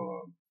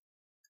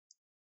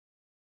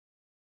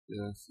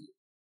 Yes.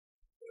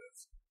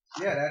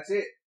 Yeah, that's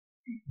it.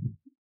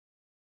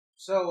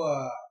 So,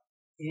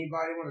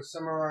 anybody want to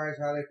summarize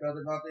how they felt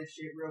about this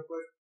shit real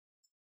quick?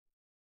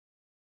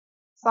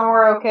 Some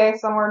were okay,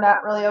 some were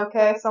not really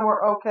okay, some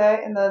were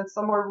okay, and then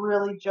some were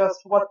really just,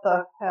 what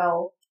the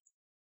hell?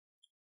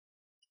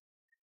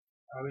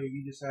 I mean,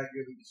 you just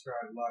accurately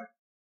described life.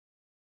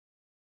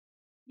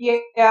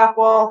 Yeah,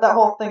 well, that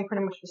whole thing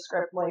pretty much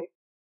described life.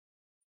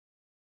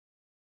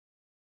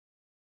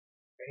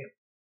 Damn.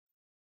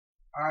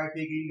 Alright,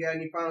 Piggy, you got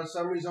any final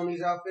summaries on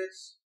these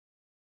outfits?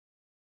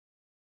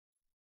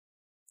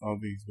 Oh,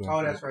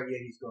 that's right, yeah,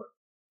 he's good.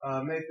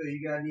 Mayfield,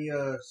 you got any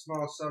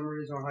small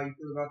summaries on how you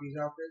feel about these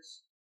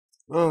outfits?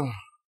 Well,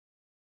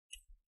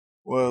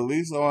 at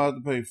least I don't have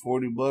to pay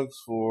 $40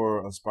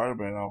 for a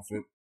Spider-Man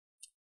outfit.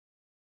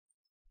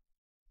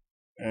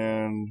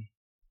 And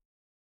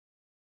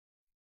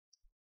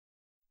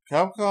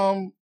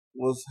Capcom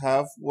was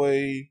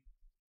halfway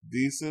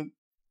decent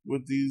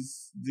with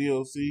these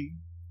DLC,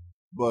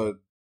 but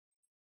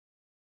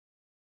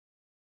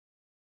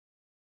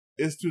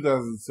it's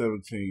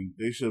 2017.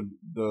 They should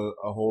do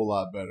a whole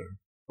lot better.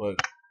 But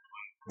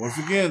once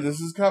again, this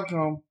is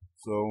Capcom,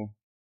 so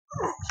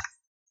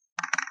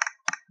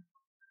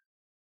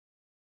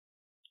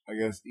I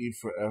guess E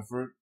for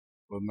effort,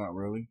 but not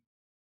really.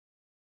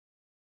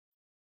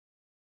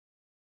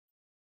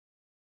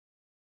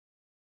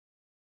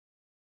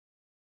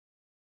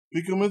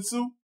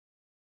 Pikamitsu?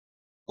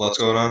 What's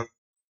going on?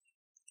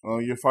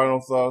 Your final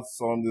thoughts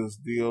on this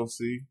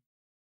DLC?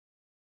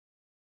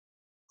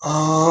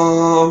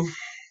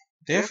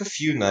 They have a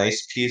few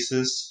nice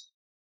pieces,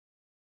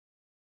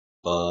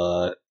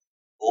 but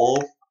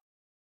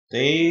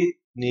they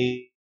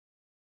need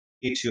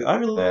to. I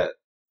really that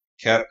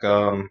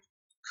Capcom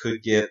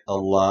could get a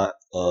lot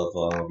of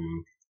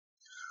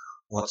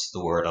what's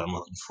the word I'm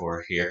looking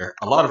for here?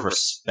 A lot of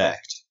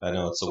respect. I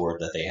know it's a word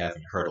that they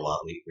haven't heard a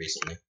lot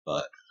recently,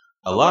 but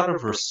a lot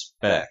of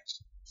respect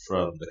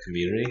from the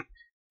community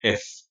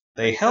if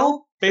they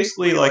held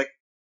basically like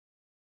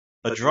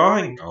a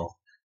drawing,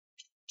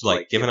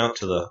 like given out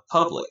to the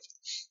public.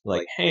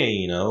 Like,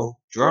 hey,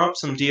 draw up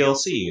some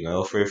DLC,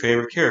 for your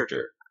favorite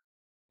character.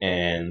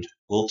 And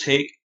we'll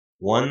take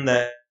one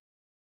that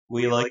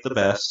we like the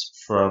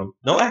best from...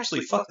 No,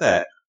 actually, fuck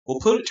that. We'll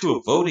put it to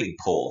a voting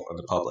poll in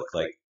the public.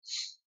 Like,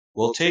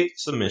 we'll take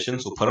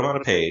submissions, we'll put them on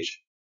a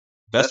page.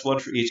 Best one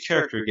for each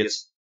character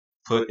gets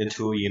put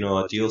into,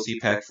 a DLC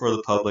pack for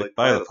the public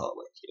by the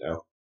public,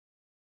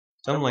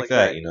 Something like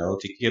that,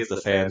 to give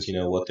the fans,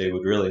 what they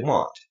would really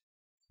want.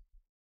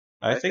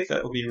 I think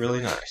that would be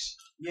really nice.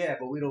 Yeah,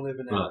 but we don't live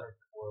in that perfect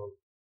world.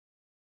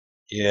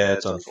 Yeah,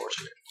 it's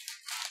unfortunate.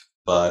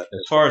 But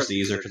as far as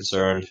these are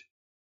concerned,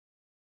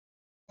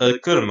 a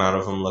good amount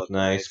of them look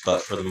nice,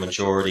 but for the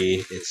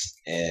majority, it's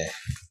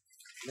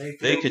Mayfield?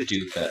 They could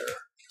do better.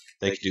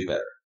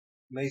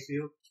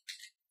 Mayfield,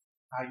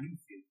 how you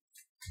feel?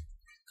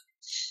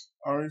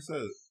 I already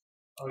said it.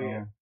 Oh,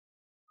 yeah.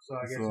 So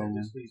I guess that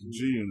just leaves me.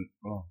 G-Unit.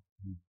 Oh,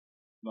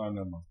 no,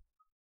 never mind.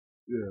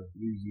 Yeah,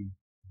 leaves you.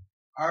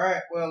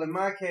 Alright, well, in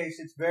my case,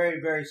 it's very,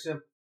 very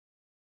simple.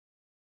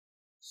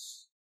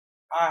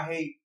 I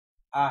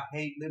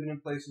hate living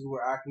in places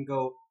where I can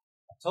go,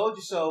 I told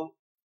you so,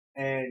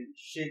 and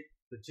shit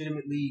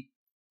legitimately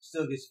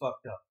still gets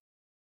fucked up.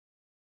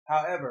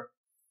 However,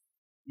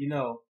 if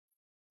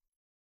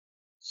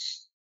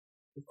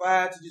I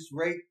had to just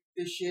rate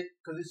this shit,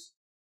 because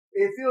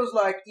it feels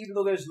like even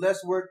though there's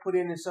less work put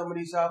in some of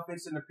these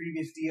outfits in the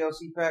previous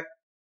DLC pack,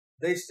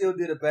 they still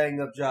did a bang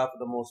up job for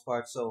the most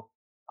part. So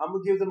I'm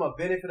gonna give them a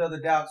benefit of the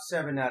doubt,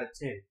 7 out of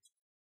 10.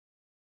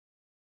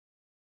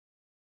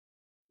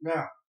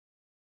 Now,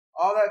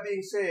 all that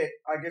being said,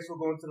 I guess we're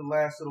going to the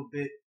last little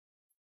bit.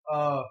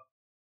 All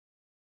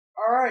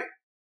right,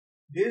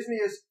 Disney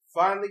has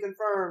finally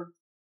confirmed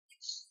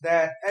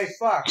that, hey,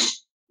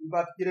 Fox, we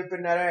about to get up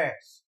in that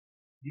ass.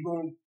 You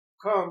gonna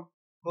come,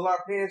 pull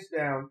our pants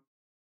down,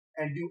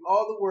 and do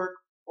all the work,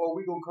 or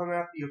we gonna come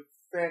after your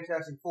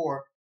Fantastic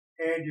Four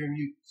and your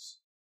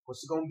mutants.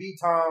 What's it gonna be,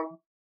 Tom?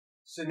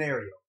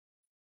 Scenario.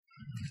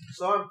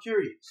 So I'm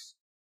curious.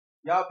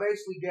 Y'all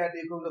basically got the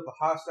equivalent of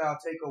a hostile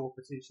takeover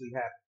potentially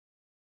happening.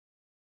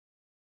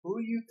 Who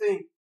do you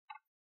think?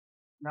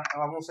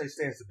 I won't say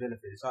stands to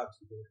benefit. It's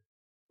obviously good,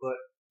 but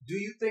do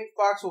you think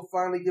Fox will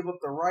finally give up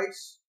the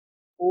rights,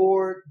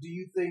 or do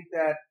you think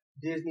that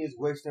Disney is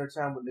wasting their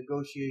time with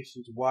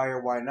negotiations? Why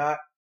or why not?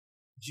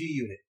 G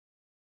Unit,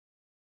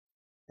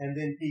 and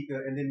then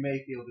Pika, and then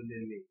Mayfield, and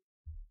then me.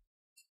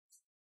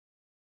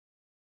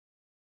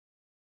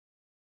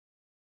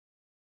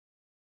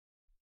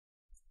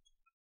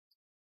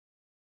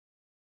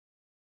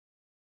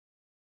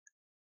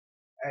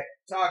 Hey,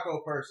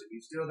 Taco Person,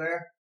 you still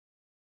there?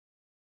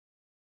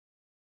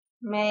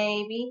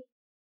 Maybe.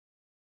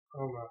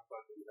 Oh my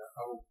fucking God. I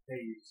will pay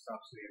you to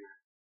stop saying that.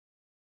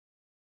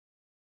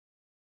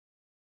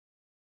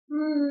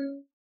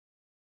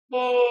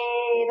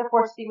 Yay, the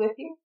force be with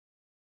you.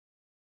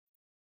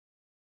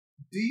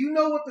 Do you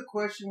know what the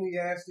question we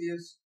asked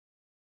is?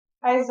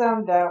 I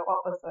zoned out.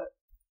 What was it?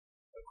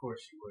 Of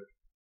course you would.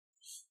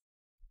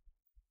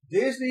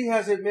 Disney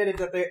has admitted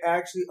that they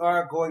actually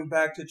are going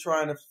back to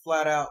trying to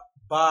flat out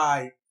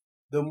buy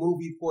the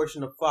movie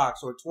portion of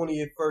Fox, or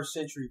 21st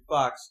Century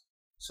Fox,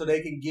 so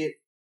they can get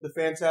the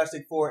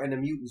Fantastic Four and the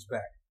mutants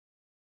back.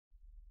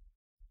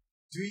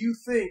 Do you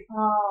think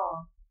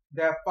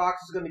that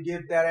Fox is going to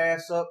give that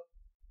ass up,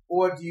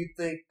 or do you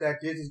think that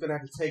Disney's going to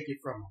have to take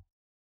it from them?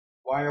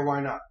 Why or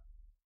why not?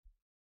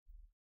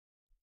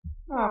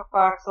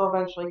 Fox will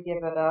eventually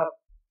give it up.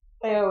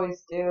 They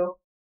always do.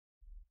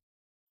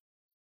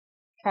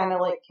 Kind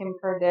of like Kim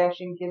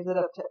Kardashian gives it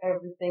up to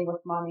everything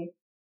with money.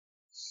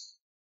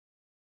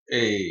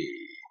 Hey.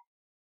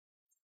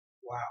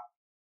 Wow.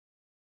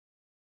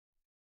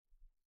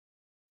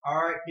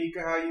 Alright,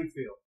 Pika, how you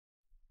feel?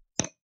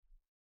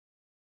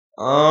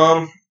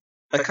 I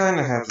kind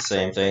of have the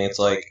same thing. It's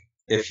like,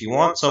 if you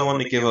want someone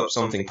to give up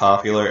something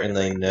popular and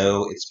they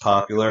know it's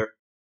popular,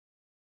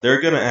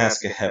 they're gonna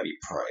ask a heavy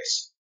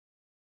price.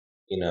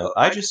 You know,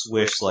 I just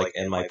wish, like,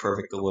 in my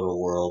perfect little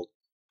world,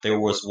 there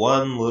was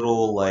one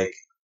little, like,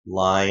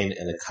 line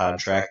in a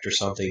contract or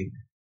something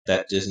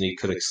that Disney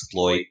could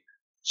exploit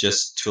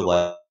just to,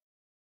 like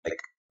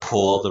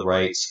pull the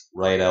rights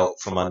right out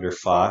from under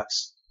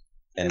Fox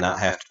and not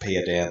have to pay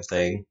a damn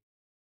thing.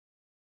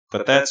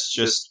 But that's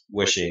just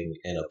wishing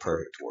in a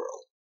perfect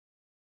world.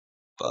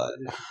 But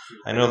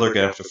I know they're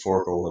gonna have to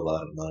fork over a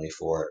lot of money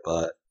for it,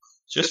 but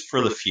just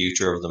for the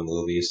future of the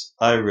movies,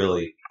 I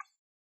really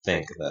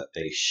think that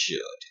they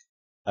should.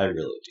 I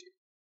really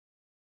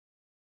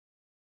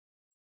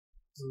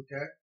do.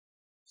 Okay.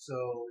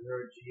 So we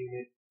heard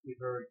G-Unit, we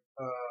heard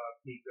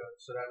Pika,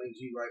 so that leaves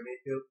you, right,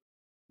 Mayfield?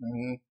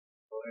 Mm-hmm.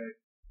 Go ahead.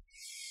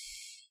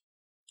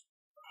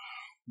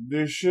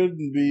 There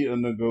shouldn't be a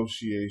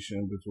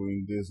negotiation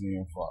between Disney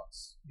and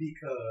Fox.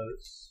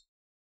 Because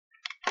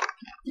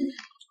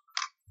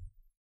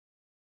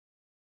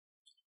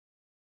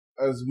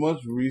as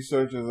much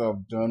research as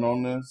I've done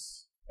on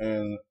this,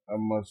 and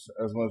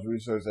as much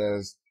research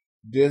as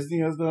Disney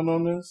has done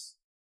on this,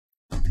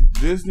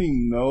 Disney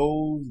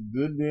knows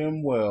good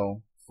damn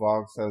well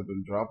Fox has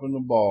been dropping the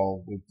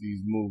ball with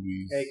these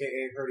movies.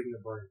 AKA hurting the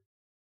brain.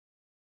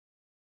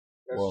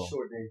 That's a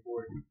short name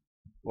for it.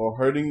 Well,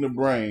 hurting the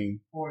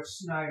brain. Or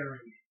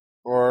snidering.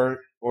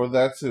 Or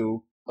that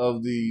too,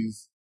 of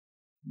these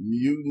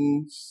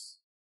mutant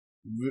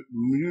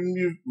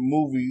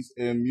movies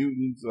and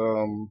mutant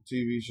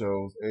TV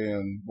shows,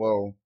 and,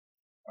 well,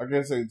 I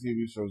can't say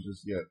TV shows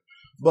just yet.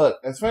 But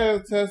as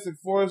Fantastic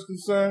Four is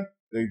concerned,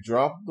 they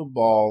dropped the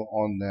ball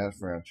on that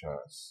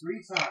franchise.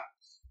 3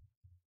 times.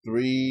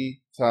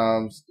 3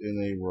 times in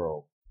a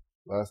row.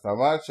 Last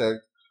time I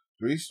checked,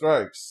 3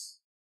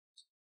 strikes,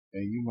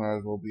 and you might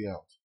as well be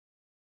out.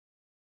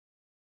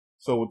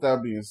 So with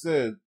that being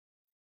said,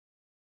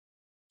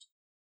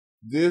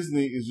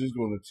 Disney is just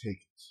going to take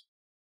it.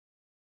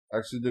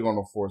 Actually, they're going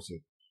to force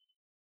it.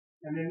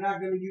 And they're not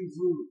going to use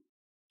Lulu.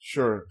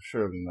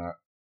 Surely not.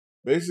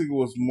 Basically,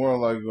 what's more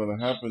likely going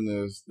to happen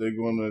is they're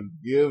going to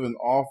give an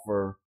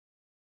offer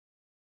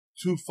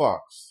to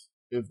Fox.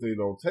 If they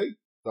don't take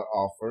the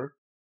offer,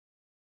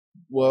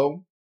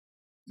 well,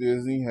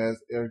 Disney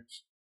has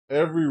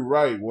every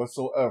right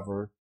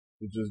whatsoever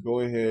to just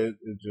go ahead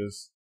and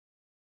just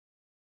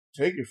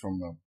take it from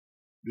them.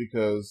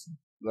 Because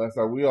last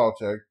time we all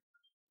checked,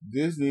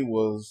 Disney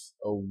was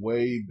a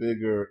way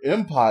bigger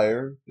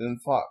empire than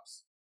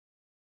Fox.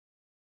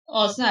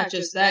 Oh, it's not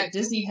just that.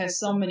 Disney has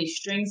so many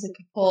strings it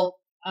could pull.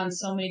 on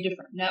so many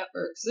different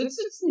networks.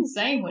 It's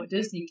insane what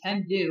Disney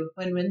can do.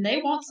 When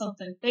they want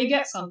something, they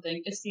get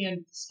something. It's the end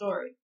of the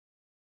story.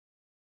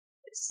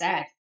 It's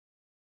sad.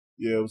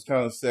 Yeah, it was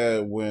kind of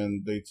sad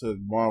when they took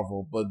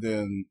Marvel, but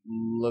then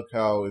look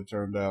how it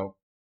turned out.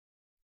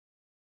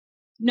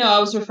 No, I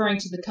was referring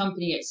to the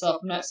company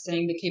itself. I'm not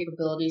saying the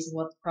capabilities and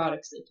what the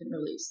products they can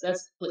release.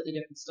 That's a completely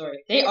different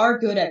story. They are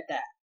good at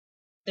that.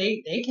 They're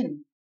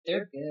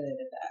good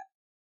at that.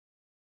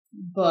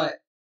 But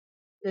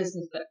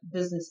business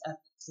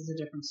ethics is a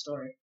different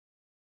story.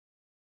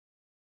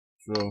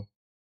 True.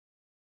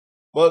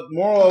 But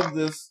moral of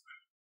this,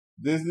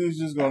 Disney's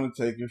just going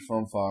to take it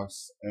from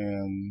Fox,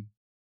 and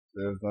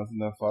there's nothing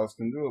that Fox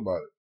can do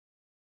about it.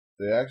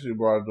 They actually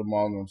brought it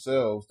upon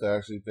themselves to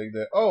actually think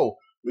that, oh,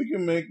 we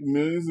can make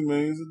millions and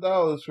millions of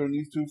dollars from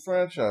these two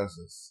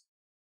franchises.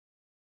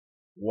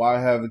 Why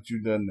haven't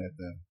you done that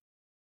then?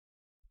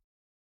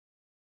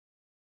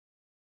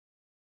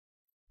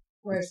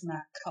 Where's my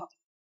cup?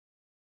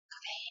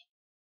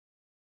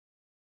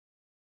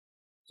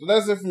 So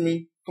that's it for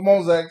me. Come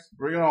on, Zach.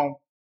 Bring it on.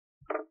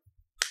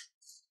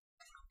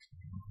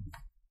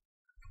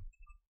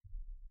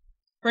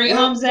 Bring it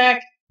home,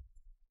 Zach.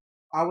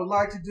 I would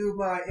like to do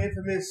my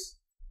infamous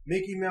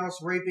Mickey Mouse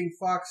raping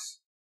Fox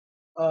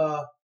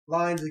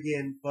lines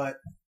again, but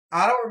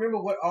I don't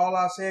remember what all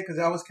I said because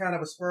that was kind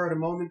of a spur of the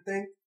moment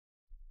thing.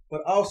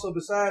 But also,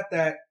 beside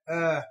that,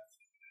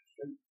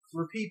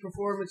 repeat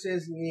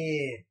performances,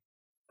 yeah.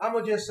 I'm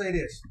going to just say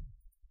this.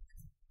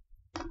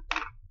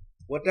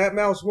 What that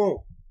mouse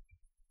won't,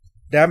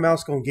 that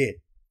mouse going to get.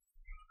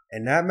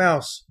 And that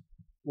mouse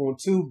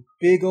want two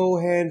big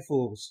old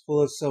handfuls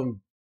full of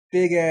some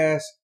big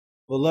ass,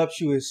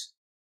 voluptuous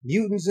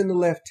mutants in the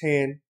left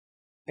hand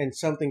and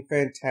something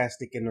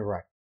fantastic in the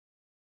right.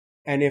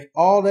 And if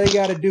all they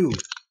got to do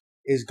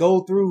is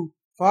go through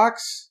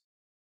Fox,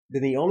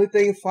 then the only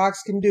thing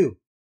Fox can do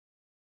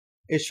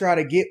is try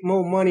to get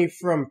more money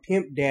from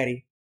Pimp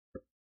Daddy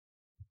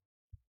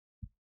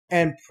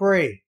and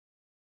pray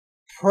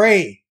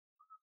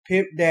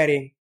Pimp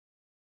Daddy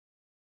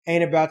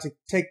ain't about to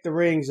take the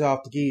rings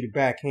off to give you the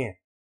backhand.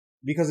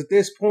 Because at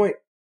this point,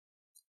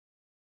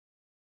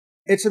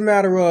 it's a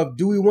matter of,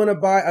 do we want to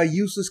buy a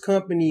useless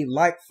company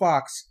like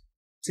Fox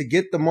to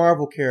get the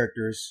Marvel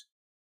characters,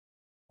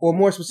 or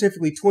more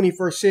specifically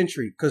 21st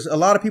Century? Because a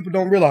lot of people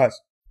don't realize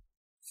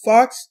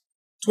Fox,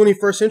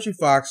 21st Century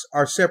Fox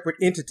are separate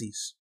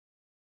entities,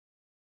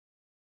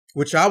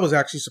 which I was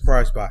actually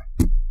surprised by.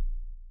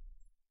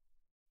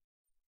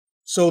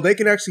 So they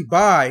can actually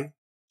buy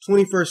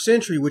 21st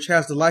Century, which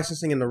has the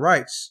licensing and the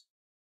rights,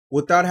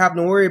 without having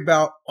to worry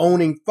about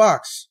owning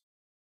Fox,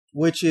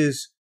 which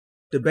is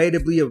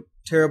debatably a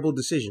terrible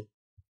decision.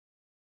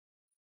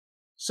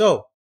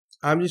 So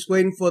I'm just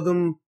waiting for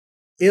them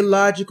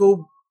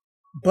illogical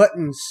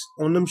buttons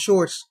on them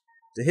shorts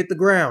to hit the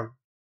ground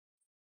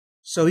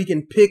so he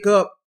can pick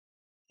up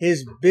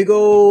his big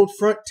old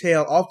front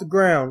tail off the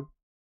ground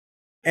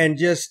and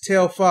just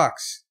tell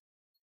Fox,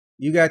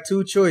 you got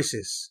two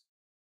choices,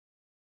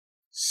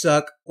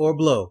 suck or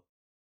blow.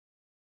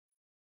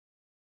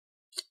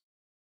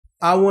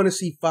 I want to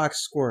see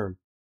Fox squirm.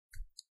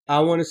 I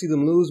want to see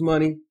them lose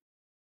money.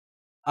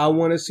 I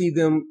want to see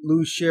them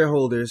lose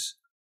shareholders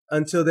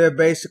until they're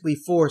basically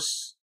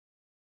forced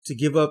to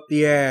give up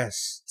the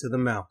ass to the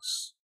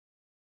mouse.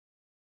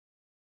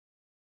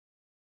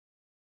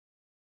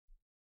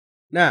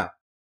 Now,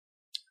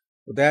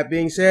 with that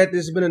being said,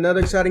 this has been another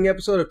exciting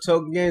episode of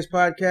Token Games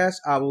Podcast.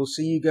 I will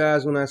see you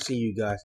guys when I see you guys.